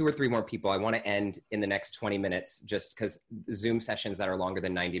about 2 or 3 more people. I want to end in the next 20 minutes, just because Zoom sessions that are longer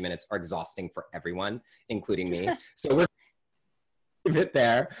than 90 minutes are exhausting for everyone, including me. So we're leave it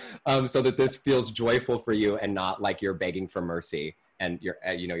there, so that this feels joyful for you and not like you're begging for mercy and you're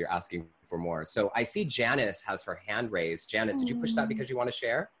asking for more. So I see Janice has her hand raised. Janice, did you push that because you want to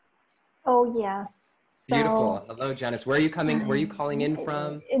share? Oh, yes. So, beautiful. Hello, Janice. Where are you coming? Where are you calling in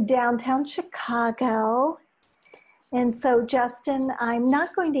from? Downtown Chicago. And so, Justin, I'm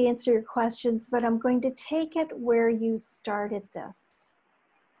not going to answer your questions, but I'm going to take it where you started this,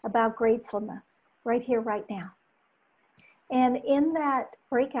 about gratefulness, right here, right now. And in that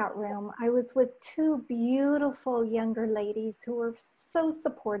breakout room, I was with 2 beautiful younger ladies who were so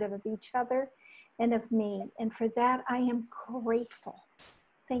supportive of each other and of me. And for that, I am grateful.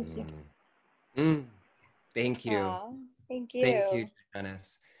 Thank you. Thank you. Aww, thank you. Thank you,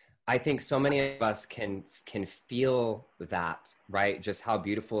 Janice. I think so many of us can feel that, right? Just how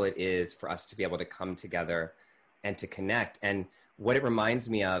beautiful it is for us to be able to come together and to connect. And what it reminds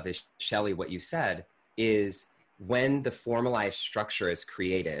me of is, Shelly, what you said is, when the formalized structure is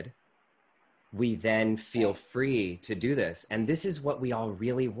created, we then feel free to do this. And this is what we all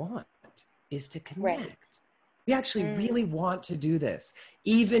really want, is to connect. Right. We actually really want to do this,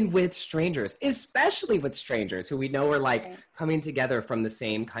 even with strangers, especially with strangers who we know are like coming together from the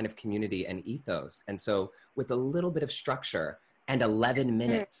same kind of community and ethos. And so with a little bit of structure and 11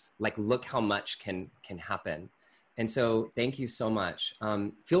 minutes, like, look how much can happen. And so thank you so much.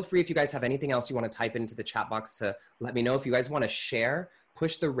 Feel free, if you guys have anything else you want to type into the chat box, to let me know. If you guys want to share,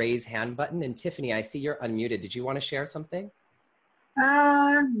 push the raise hand button. And Tiffany, I see you're unmuted. Did you want to share something?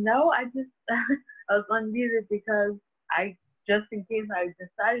 No, I just, I was unmuted because just in case I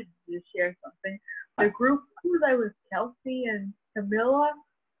decided to share something. The group was with Kelsey and Camilla,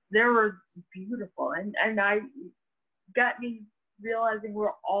 they were beautiful. And I got me realizing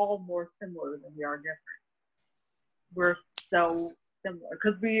we're all more similar than we are different. We're so similar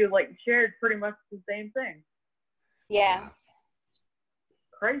because we like shared pretty much the same thing. Yeah.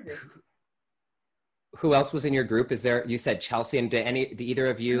 Crazy. Who else was in your group? Is there, you said Chelsea, and do either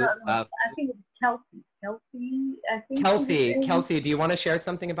of you? No, I think it's Kelsey. I think Kelsey, do you want to share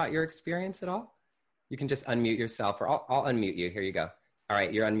something about your experience at all? You can just unmute yourself, or I'll unmute you. Here you go. All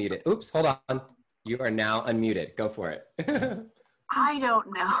right, you're unmuted. Oops, hold on. You are now unmuted. Go for it. I don't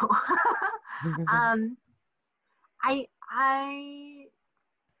know. I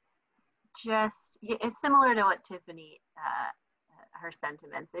just, it's similar to what Tiffany, her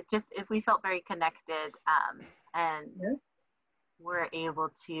sentiments. It just, if we felt very connected, and we're able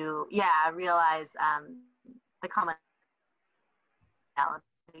to, realize the commonalities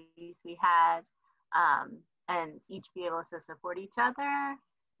we had, and each be able to support each other,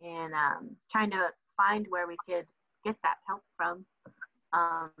 and trying to find where we could get that help from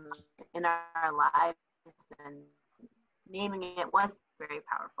in our lives, and naming it was very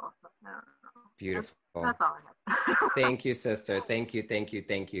powerful. Beautiful. That's all I have. Thank you, sister. Thank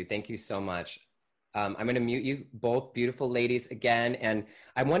you so much. I'm going to mute you both, beautiful ladies, again. And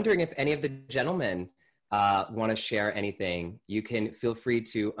I'm wondering if any of the gentlemen want to share anything. You can feel free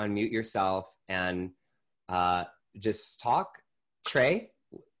to unmute yourself and just talk. Trey,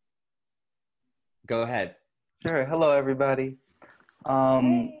 go ahead. Sure. Hello, everybody.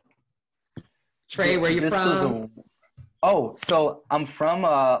 Trey, where are you from? So I'm from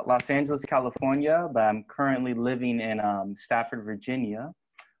Los Angeles, California, but I'm currently living in Stafford, Virginia.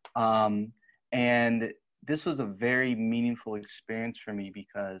 And this was a very meaningful experience for me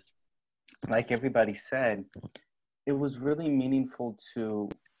because, like everybody said, it was really meaningful to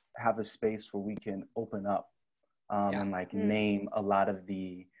have a space where we can open up and name a lot of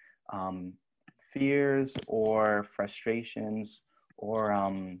the fears or frustrations or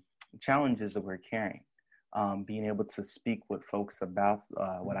challenges that we're carrying. Being able to speak with folks about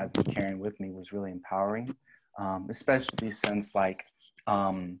what I've been carrying with me was really empowering, especially since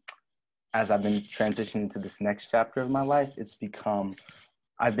as I've been transitioning to this next chapter of my life, it's become,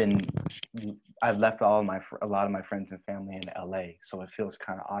 I've left a lot of my friends and family in LA, so it feels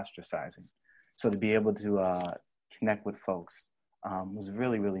kind of ostracizing. So to be able to connect with folks was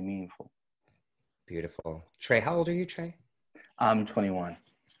really, really meaningful. Beautiful. Trey, how old are you, Trey? I'm 21.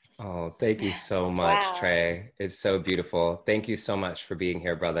 Oh, thank you so much, Wow. Trey. It's so beautiful. Thank you so much for being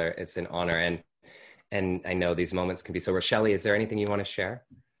here, brother. It's an honor. And I know these moments can be so. Shelly, is there anything you want to share?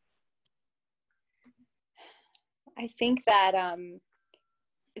 I think that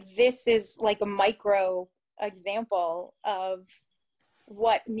this is like a micro example of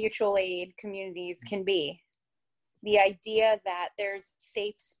what mutual aid communities can be. The idea that there's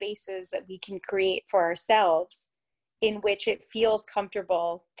safe spaces that we can create for ourselves in which it feels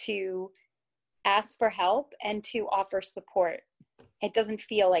comfortable to ask for help and to offer support. It doesn't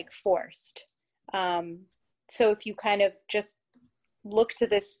feel like forced. So if you kind of just look to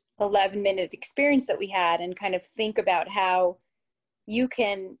this 11-minute experience that we had and kind of think about how you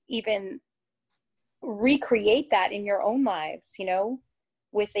can even recreate that in your own lives,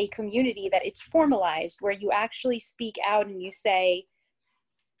 with a community that it's formalized, where you actually speak out and you say,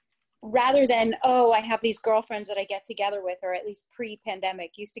 rather than, I have these girlfriends that I get together with, or at least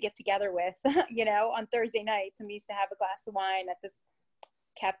pre-pandemic used to get together with, on Thursday nights, and we used to have a glass of wine at this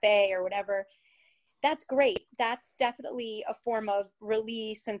cafe or whatever. That's great. That's definitely a form of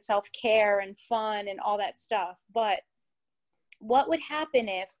release and self-care and fun and all that stuff. But what would happen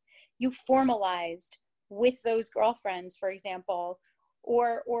if you formalized with those girlfriends, for example,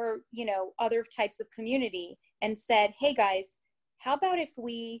 or other types of community, and said, hey guys, how about if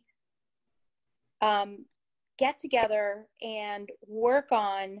we get together and work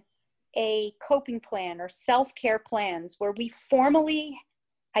on a coping plan or self-care plans where we formally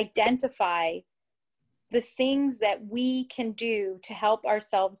identify the things that we can do to help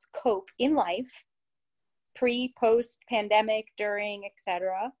ourselves cope in life, pre, post pandemic, during,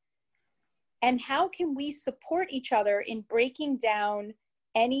 etc. And how can we support each other in breaking down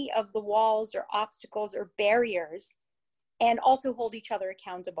any of the walls or obstacles or barriers, and also hold each other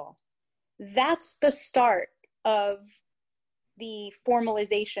accountable? That's the start of the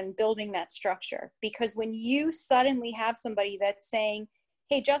formalization, building that structure. Because when you suddenly have somebody that's saying,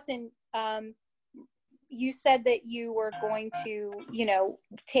 hey, Justin, you said that you were going to,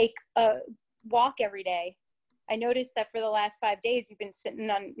 take a walk every day. I noticed that for the last 5 days, you've been sitting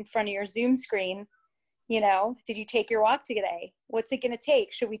in front of your Zoom screen. Did you take your walk today? What's it going to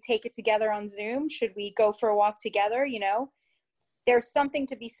take? Should we take it together on Zoom? Should we go for a walk together? there's something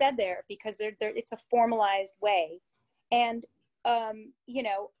to be said there, because it's a formalized way. And, you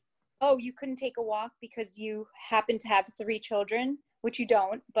know, oh, you couldn't take a walk because you happen to have 3 children, which you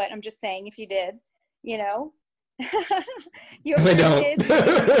don't, but I'm just saying if you did, you know, you have 3 kids.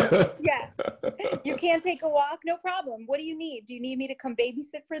 Yeah. You can't take a walk, no problem. What do you need? Do you need me to come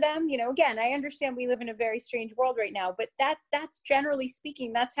babysit for them? You know, again, I understand we live in a very strange world right now, but that's generally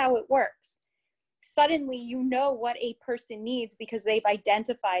speaking, that's how it works. Suddenly, you know what a person needs because they've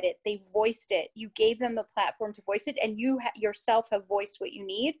identified it, they've voiced it, you gave them the platform to voice it, and you yourself have voiced what you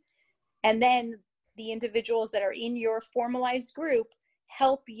need. And then the individuals that are in your formalized group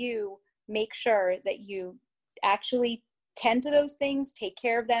help you make sure that you actually tend to those things, take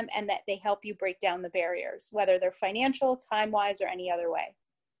care of them, and that they help you break down the barriers, whether they're financial, time-wise, or any other way.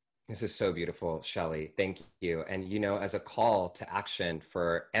 This is so beautiful, Shelly. Thank you. And, you know, as a call to action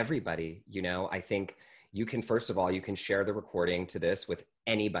for everybody, you know, I think you can, first of all, you can share the recording to this with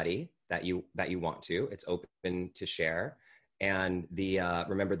anybody that you want to. It's open to share. And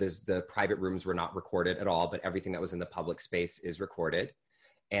remember, the private rooms were not recorded at all, but everything that was in the public space is recorded.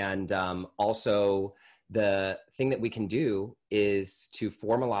 And also, the thing that we can do is to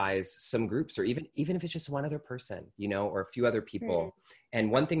formalize some groups, or even if it's just one other person, you know, or a few other people. And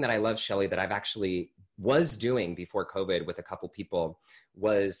one thing that I love, Shelly, that I've actually was doing before COVID with a couple people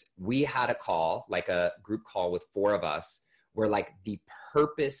was we had a call, like a group call with 4 of us, where like the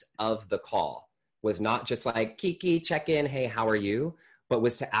purpose of the call was not just like Kiki, check in, hey, how are you? But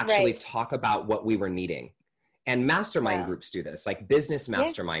was to actually talk about what we were needing. And mastermind groups do this, like business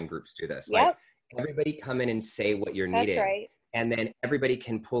mastermind groups do this. Like everybody come in and say what you're needing. That's right. And then everybody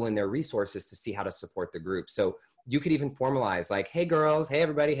can pull in their resources to see how to support the group. So you could even formalize like, hey girls, hey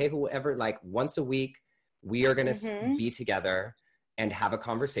everybody, hey whoever, like once a week, we are going to be together and have a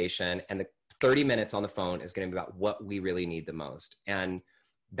conversation. And the 30 minutes on the phone is going to be about what we really need the most. And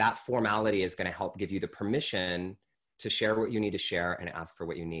that formality is going to help give you the permission to share what you need to share and ask for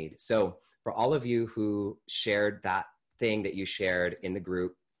what you need. So for all of you who shared that thing that you shared in the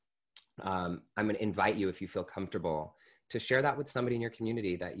group, I'm going to invite you, if you feel comfortable, to share that with somebody in your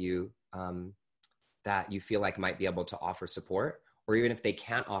community that you feel like might be able to offer support, or even if they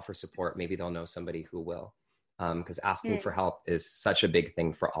can't offer support, maybe they'll know somebody who will, because asking for help is such a big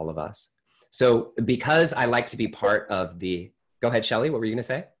thing for all of us. So because I like to be part of go ahead, Shelly, what were you going to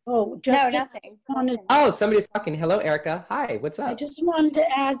say? Oh, just no, nothing. Oh, somebody's talking. Hello, Erica. Hi, what's up? I just wanted to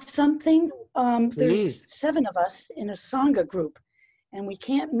add something. Please. There's 7 of us in a Sangha group, and we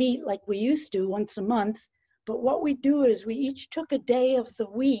can't meet like we used to once a month. But what we do is we each took a day of the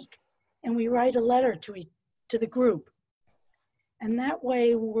week and we write a letter to the group. And that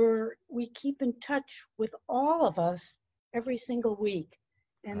way we keep in touch with all of us every single week.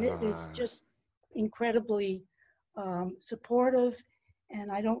 And it is just incredibly supportive,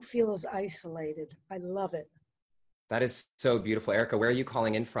 and I don't feel as isolated. I love it. That is so beautiful. Erica, where are you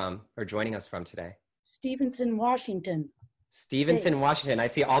calling in from or joining us from today? Stevenson, Washington. Stevenson, Washington. I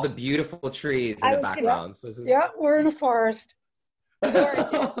see all the beautiful trees in the background. Yeah, we're in a forest. Gorgeous.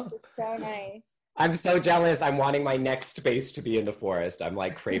 It's so nice. I'm so jealous. I'm wanting my next space to be in the forest. I'm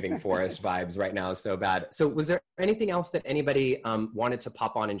like craving forest vibes right now so bad. So was there anything else that anybody wanted to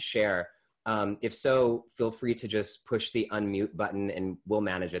pop on and share? If so, feel free to just push the unmute button and we'll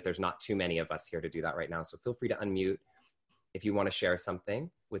manage it. There's not too many of us here to do that right now. So feel free to unmute if you want to share something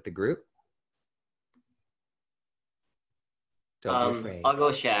with the group. Don't be afraid. I'll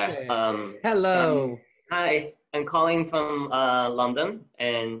go share. Hello. Hi, I'm calling from London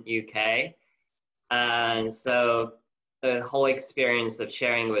in UK. And so the whole experience of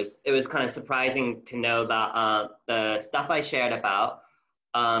sharing was kind of surprising to know that the stuff I shared about,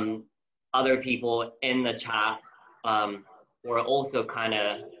 other people in the chat were also kind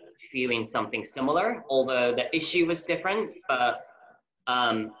of feeling something similar, although the issue was different. But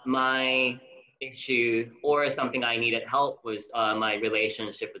my issue, or something I needed help, was my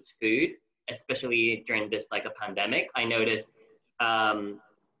relationship with food, especially during this like a pandemic. I noticed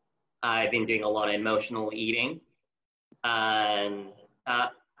I've been doing a lot of emotional eating, and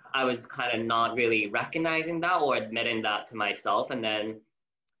I was kind of not really recognizing that or admitting that to myself. And then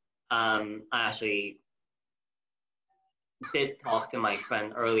I actually did talk to my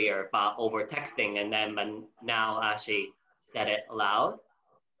friend earlier about over texting, and then now I actually said it aloud.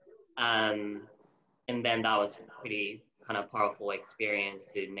 And then that was pretty kind of powerful experience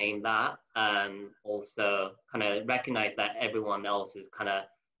to name that, and also kind of recognize that everyone else is kind of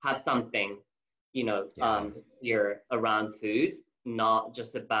have something, you know, you're around food, not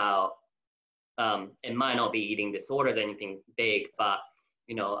just about, it might not be eating disorders or anything big, but,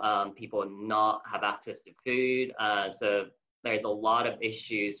 you know, people not have access to food. So there's a lot of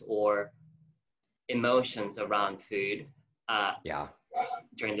issues or emotions around food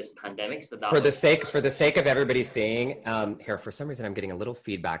during this pandemic. So that for the sake of everybody seeing, here, for some reason I'm getting a little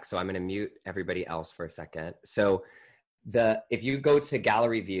feedback, so I'm going to mute everybody else for a second. So if you go to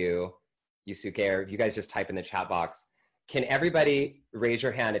gallery view, Yusuke, or if you guys just type in the chat box, can everybody raise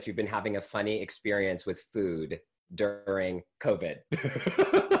your hand if you've been having a funny experience with food during COVID?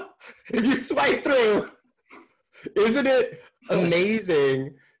 If you swipe through, isn't it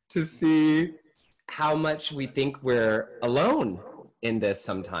amazing to see how much we think we're alone in this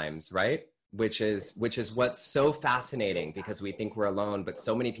sometimes, right? Which is what's so fascinating, because we think we're alone, but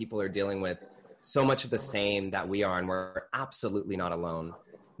so many people are dealing with so much of the same that we are, and we're absolutely not alone.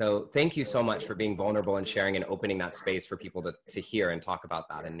 So thank you so much for being vulnerable and sharing and opening that space for people to hear and talk about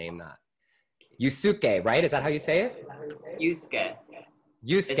that and name that. Yusuke, right? Is that how you say it? Yusuke.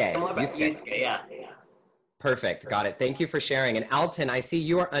 Yusuke. Yusuke, yeah. Perfect. Got it. Thank you for sharing. And Alton, I see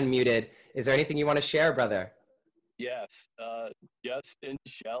you are unmuted. Is there anything you want to share, brother? Yes. Justin,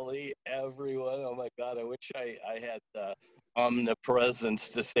 Shelly, everyone. Oh my God. I wish I had the omnipresence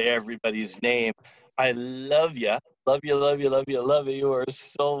to say everybody's name. I love you. Love you, love you, love you, love you. You are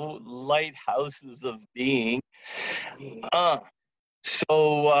so lighthouses of being.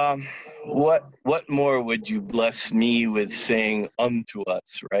 What more would you bless me with saying unto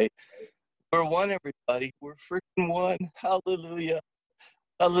us, right? We're one, everybody. We're freaking one. Hallelujah.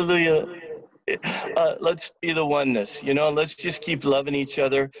 Hallelujah. Let's be the oneness, let's just keep loving each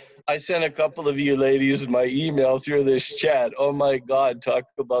other. I sent a couple of you ladies my email through this chat. Oh my God, talk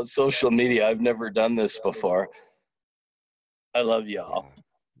about social media. I've never done this before. I love y'all.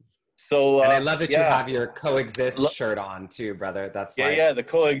 So, and I love that you have your coexist shirt on too, brother. That's the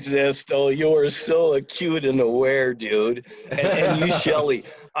coexist. Oh, you are so acute and aware, dude. And you, Shelly.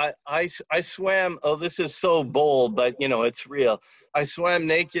 I swam. Oh, this is so bold, but it's real. I swam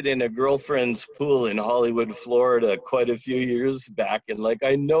naked in a girlfriend's pool in Hollywood, Florida, quite a few years back, and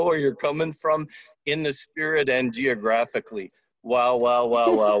I know where you're coming from in the spirit and geographically. Wow, wow, wow,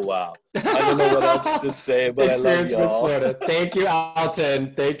 wow, wow. I don't know what else to say, but Experience I love y'all. with Florida. Thank you,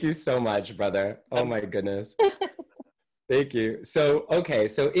 Alton. Thank you so much, brother. Oh my goodness. Thank you. So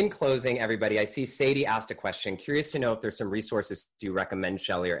in closing, everybody, I see Sadie asked a question. Curious to know if there's some resources you recommend,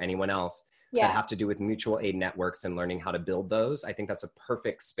 Shelly, or anyone else that have to do with mutual aid networks and learning how to build those. I think that's a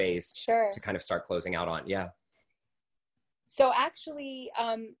perfect space to kind of start closing out on. Yeah. So actually,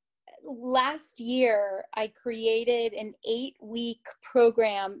 last year, I created an 8-week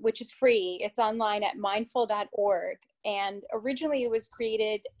program, which is free. It's online at mindful.org. And originally it was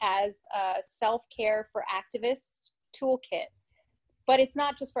created as a self-care for activists toolkit, but it's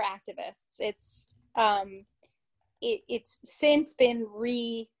not just for activists. It's since been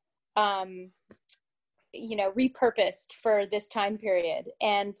repurposed for this time period.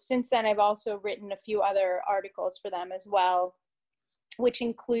 And since then, I've also written a few other articles for them as well, which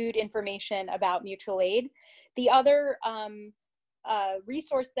include information about mutual aid. The other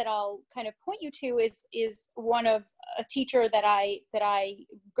resource that I'll kind of point you to is one of a teacher that I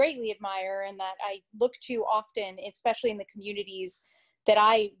greatly admire and that I look to often, especially in the communities that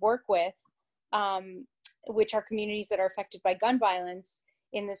I work with, which are communities that are affected by gun violence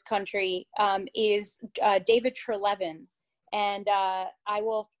in this country, is David Trelevin. And I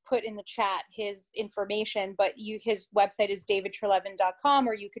will put in the chat his information, but his website is davidtrelevin.com,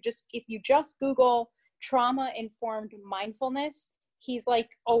 or you could if you just Google trauma-informed mindfulness, he's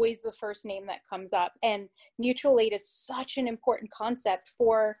always the first name that comes up. And mutual aid is such an important concept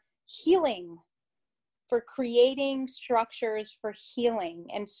for healing, for creating structures for healing.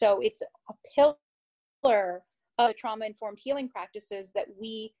 And so it's a pillar of trauma-informed healing practices that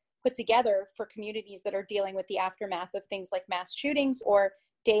we put together for communities that are dealing with the aftermath of things like mass shootings or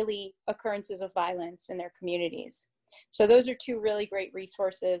daily occurrences of violence in their communities. So those are two really great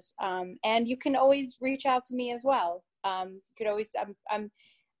resources. And you can always reach out to me as well. You could always, I'm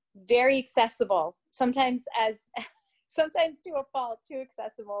very accessible, sometimes to a fault, too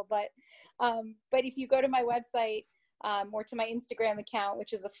accessible, but if you go to my website, or to my Instagram account,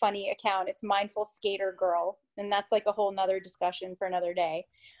 which is a funny account, it's Mindful Skater Girl. And that's a whole nother discussion for another day.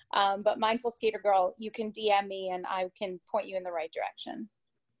 But Mindful Skater Girl, you can DM me and I can point you in the right direction.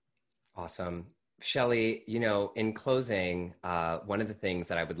 Awesome. Shelly, in closing, one of the things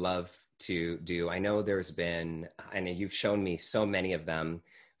that I would love to do, I know there's been, and you've shown me so many of them,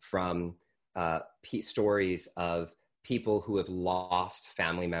 from stories of people who have lost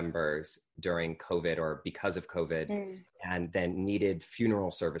family members during COVID or because of COVID, and then needed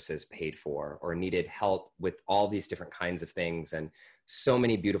funeral services paid for, or needed help with all these different kinds of things, and so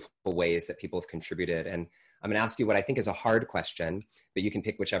many beautiful ways that people have contributed. And I'm going to ask you what I think is a hard question, but you can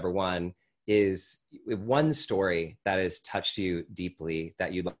pick whichever one. Is one story that has touched you deeply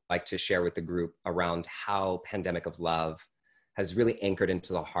that you'd like to share with the group around how Pandemic of Love has really anchored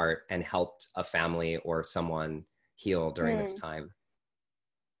into the heart and helped a family or someone heal during this time?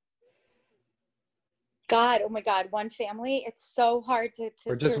 God, oh my God, one family. It's so hard to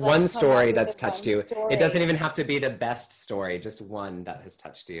or just to one like come up story with that's a touched one you. story. It doesn't even have to be the best story, just one that has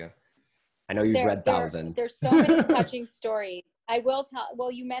touched you. I know you've read thousands. There's so many touching stories. I will tell.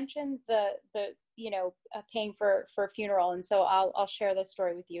 Well, you mentioned the paying for a funeral, and so I'll share this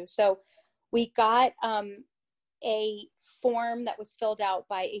story with you. So we got a form that was filled out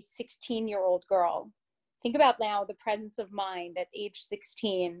by a 16-year-old girl. Think about now the presence of mind at age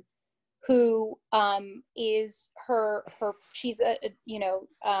 16, who is her she's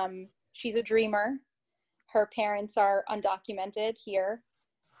she's a dreamer. Her parents are undocumented here.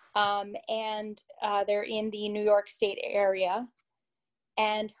 And they're in the New York State area,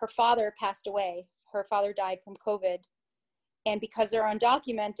 and her father passed away. Her father died from COVID, and because they're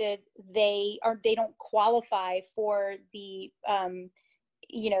undocumented, they don't qualify for the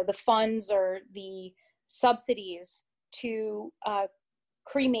the funds or the subsidies to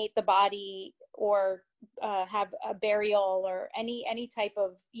cremate the body or have a burial or any type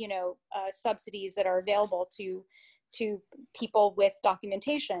of subsidies that are available to people with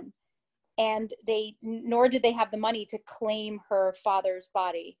documentation. And nor did they have the money to claim her father's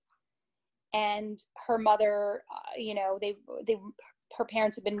body. And her mother, her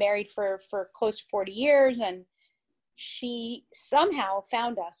parents have been married for close to 40 years, and she somehow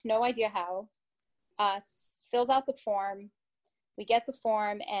found us, no idea how, fills out the form. We get the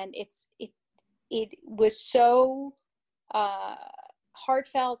form, and it was so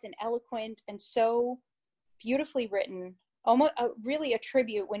heartfelt and eloquent and so beautifully written, almost really a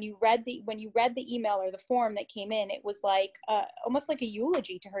tribute. When you read the email or the form that came in, it was like almost like a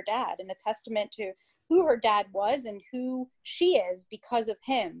eulogy to her dad and a testament to who her dad was and who she is because of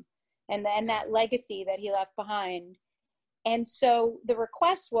him, and that legacy that he left behind. And so the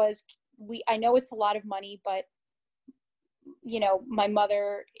request was, I know it's a lot of money, but my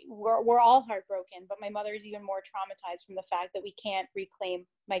mother, we're all heartbroken, but my mother is even more traumatized from the fact that we can't reclaim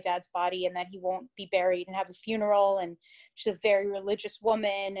my dad's body and that he won't be buried and have a funeral. And she's a very religious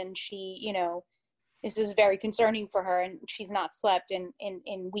woman, and she, this is very concerning for her, and she's not slept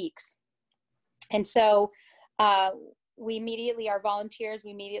in weeks. And so we immediately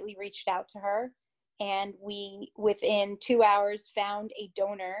reached out to her, and we, within 2 hours, found a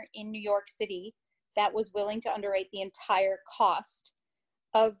donor in New York City that was willing to underwrite the entire cost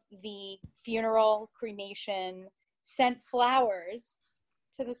of the funeral, cremation, sent flowers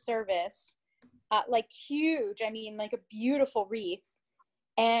to the service, like huge, like a beautiful wreath,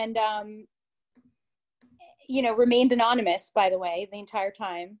 and, remained anonymous, by the way, the entire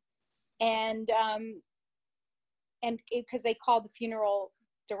time. And because they called the funeral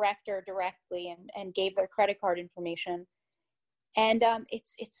director directly and gave their credit card information. And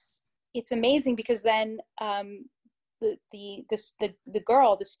it's amazing, because then the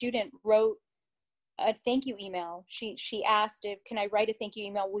girl, the student, wrote a thank you email. She asked, can I write a thank you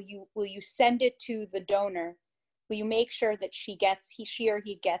email? Will you send it to the donor? Will you make sure that he or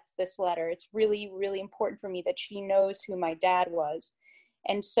he gets this letter? It's really, really important for me that she knows who my dad was.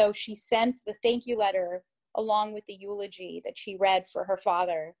 And so she sent the thank you letter along with the eulogy that she read for her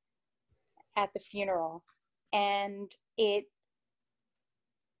father at the funeral. And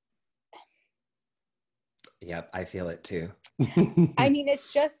Yep, I feel it too.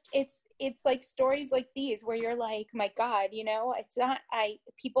 It's like stories like these where you're like, my God, it's not,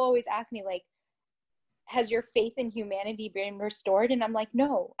 people always ask me, like, has your faith in humanity been restored? And I'm like,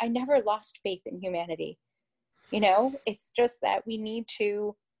 no, I never lost faith in humanity. It's just that we need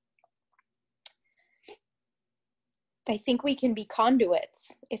to, I think we can be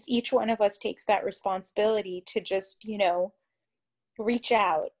conduits if each one of us takes that responsibility to just, reach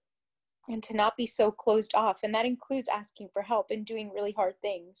out and to not be so closed off. And that includes asking for help and doing really hard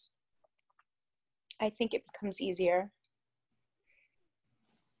things. I think it becomes easier.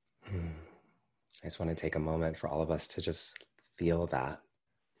 I just want to take a moment for all of us to just feel that.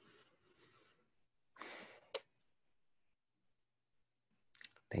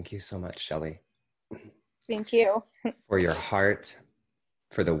 Thank you so much, Shelly. Thank you. For your heart,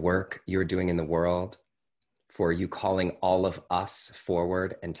 for the work you're doing in the world, for you calling all of us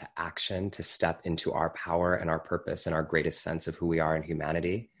forward into action to step into our power and our purpose and our greatest sense of who we are in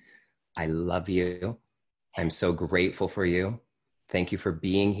humanity. I love you. I'm so grateful for you. Thank you for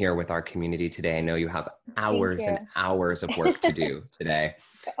being here with our community today. I know you have hours and hours of work to do today.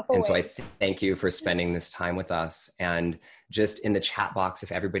 And so I thank you for spending this time with us. And just in the chat box,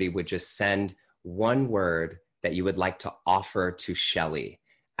 if everybody would just send one word that you would like to offer to Shelly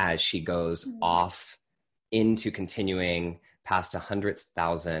as she goes off into continuing past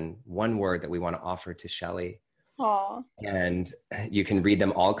 100,000, one word that we want to offer to Shelly. Aww. And you can read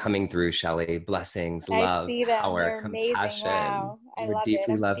them all coming through, Shelly. Blessings, love, power, compassion. Wow. I We're love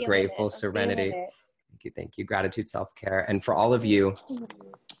deeply it. loved, grateful, serenity. Thank you. Gratitude, self-care. And for all of you,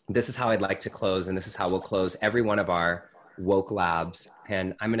 this is how I'd like to close, and this is how we'll close every one of our woke labs.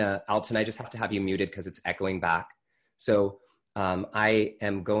 And Alton, I just have to have you muted because it's echoing back. So I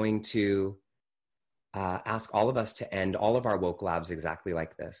am going to ask all of us to end all of our woke labs exactly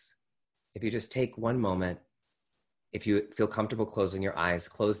like this. If you just take one moment, if you feel comfortable closing your eyes,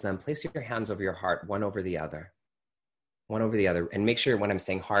 close them, place your hands over your heart, one over the other, and make sure when I'm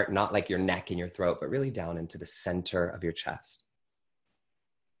saying heart, not like your neck and your throat, but really down into the center of your chest.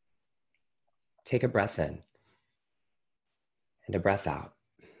 Take a breath in and a breath out.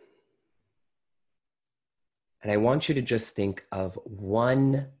 And I want you to just think of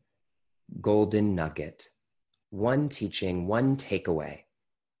one golden nugget, one teaching, one takeaway.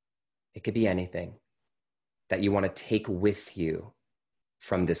 It could be anything that you want to take with you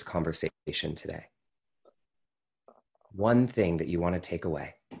from this conversation today. One thing that you want to take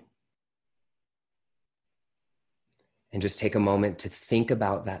away. And just take a moment to think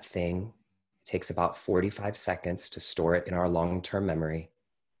about that thing. It takes about 45 seconds to store it in our long-term memory,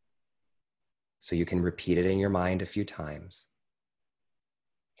 so you can repeat it in your mind a few times.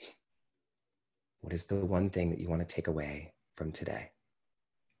 What is the one thing that you want to take away from today?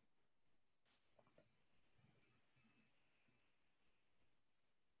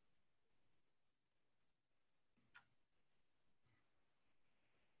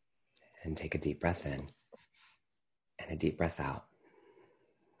 And take a deep breath in and a deep breath out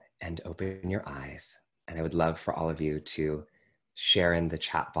and open your eyes. And I would love for all of you to share in the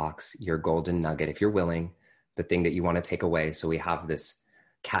chat box your golden nugget, if you're willing, the thing that you want to take away. So we have this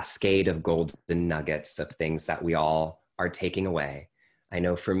cascade of golden nuggets of things that we all are taking away. I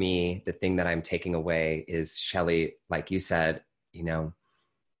know for me, the thing that I'm taking away is, Shelly, like you said,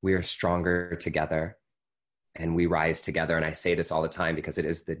 we are stronger together. And we rise together. And I say this all the time because it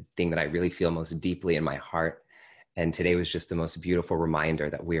is the thing that I really feel most deeply in my heart. And today was just the most beautiful reminder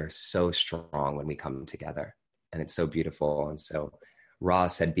that we are so strong when we come together. And it's so beautiful. And so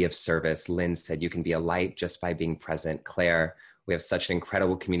Ross said, be of service. Lynn said, you can be a light just by being present. Claire, we have such an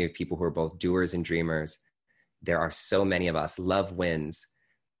incredible community of people who are both doers and dreamers. There are so many of us. Love wins.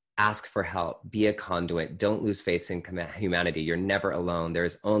 Ask for help. Be a conduit. Don't lose faith in humanity. You're never alone. There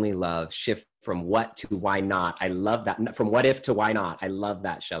is only love. Shift from what to why not. I love that. From what if to why not. I love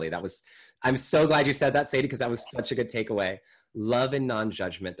that, Shelly. I'm so glad you said that, Sadie, because that was such a good takeaway. Love and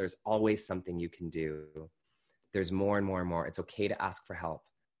non-judgment. There's always something you can do. There's more and more and more. It's okay to ask for help.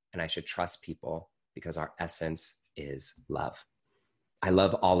 And I should trust people because our essence is love. I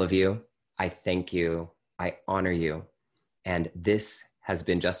love all of you. I thank you. I honor you. And this has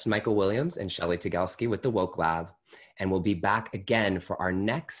been Justin Michael Williams and Shelly Tygielski with the Woke Lab. And we'll be back again for our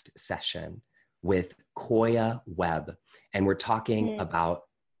next session with Koya Webb. And we're talking about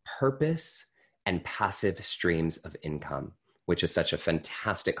purpose and passive streams of income, which is such a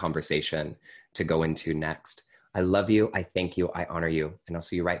fantastic conversation to go into next. I love you. I thank you. I honor you. And I'll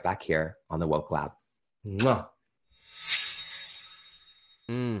see you right back here on the Woke Lab. Mwah.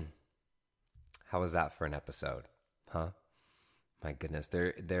 How was that for an episode? Huh? My goodness,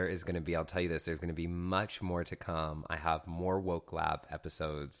 there is going to be, I'll tell you this, there's going to be much more to come. I have more Woke Lab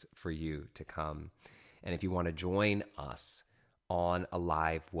episodes for you to come. And if you want to join us on a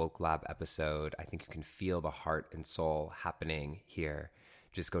live Woke Lab episode, I think you can feel the heart and soul happening here.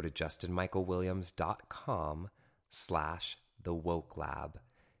 Just go to justinmichaelwilliams.com/the Woke Lab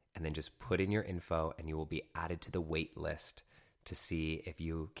and then just put in your info and you will be added to the wait list to see if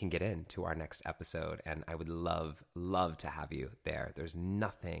you can get into our next episode. And I would love to have you there. There's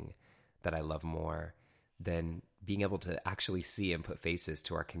nothing that I love more than being able to actually see and put faces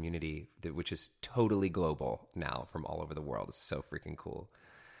to our community, which is totally global now from all over the world. It's so freaking cool.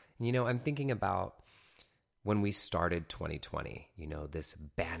 And, I'm thinking about when we started 2020, this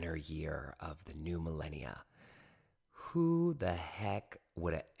banner year of the new millennia. Who the heck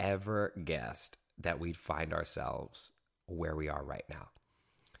would have ever guessed that we'd find ourselves where we are right now?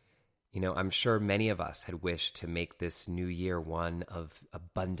 I'm sure many of us had wished to make this new year one of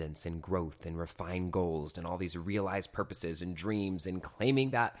abundance and growth and refined goals and all these realized purposes and dreams, and claiming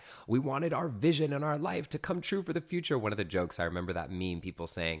that we wanted our vision and our life to come true for the future. One of the jokes, I remember that meme, people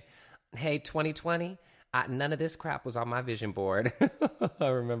saying, hey, 2020, none of this crap was on my vision board. I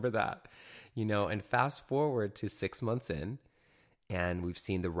remember that, and fast forward to 6 months in, and we've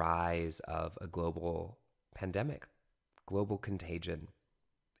seen the rise of a global pandemic, global contagion,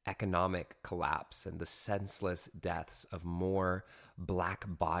 economic collapse, and the senseless deaths of more Black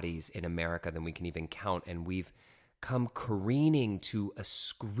bodies in America than we can even count. And we've come careening to a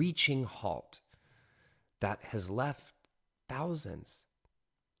screeching halt that has left thousands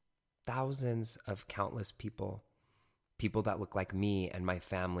of countless people that look like me and my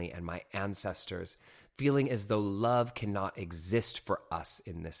family and my ancestors, feeling as though love cannot exist for us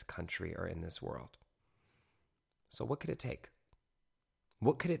in this country or in this world. So what could it take?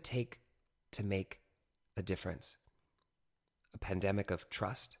 What could it take to make a difference? A pandemic of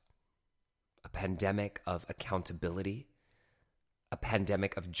trust? A pandemic of accountability? A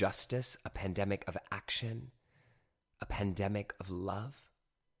pandemic of justice? A pandemic of action? A pandemic of love?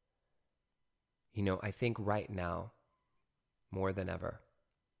 I think right now, more than ever,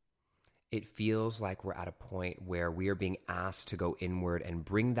 it feels like we're at a point where we are being asked to go inward and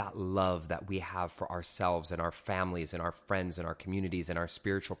bring that love that we have for ourselves and our families and our friends and our communities and our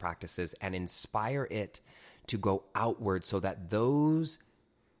spiritual practices, and inspire it to go outward, so that those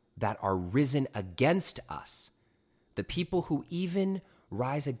that are risen against us, the people who even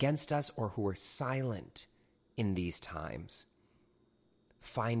rise against us or who are silent in these times,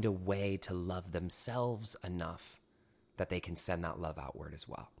 find a way to love themselves enough that they can send that love outward as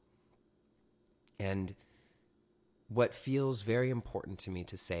well. And what feels very important to me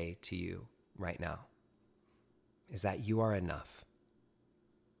to say to you right now is that you are enough.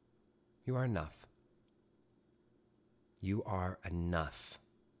 You are enough. You are enough.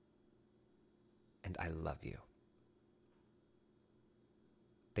 And I love you.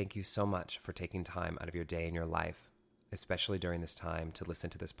 Thank you so much for taking time out of your day and your life, especially during this time, to listen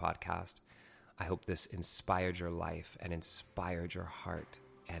to this podcast. I hope this inspired your life and inspired your heart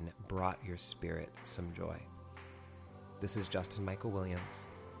and brought your spirit some joy. This is Justin Michael Williams.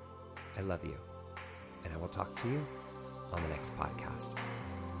 I love you, and I will talk to you on the next podcast.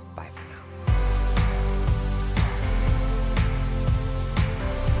 Bye for now.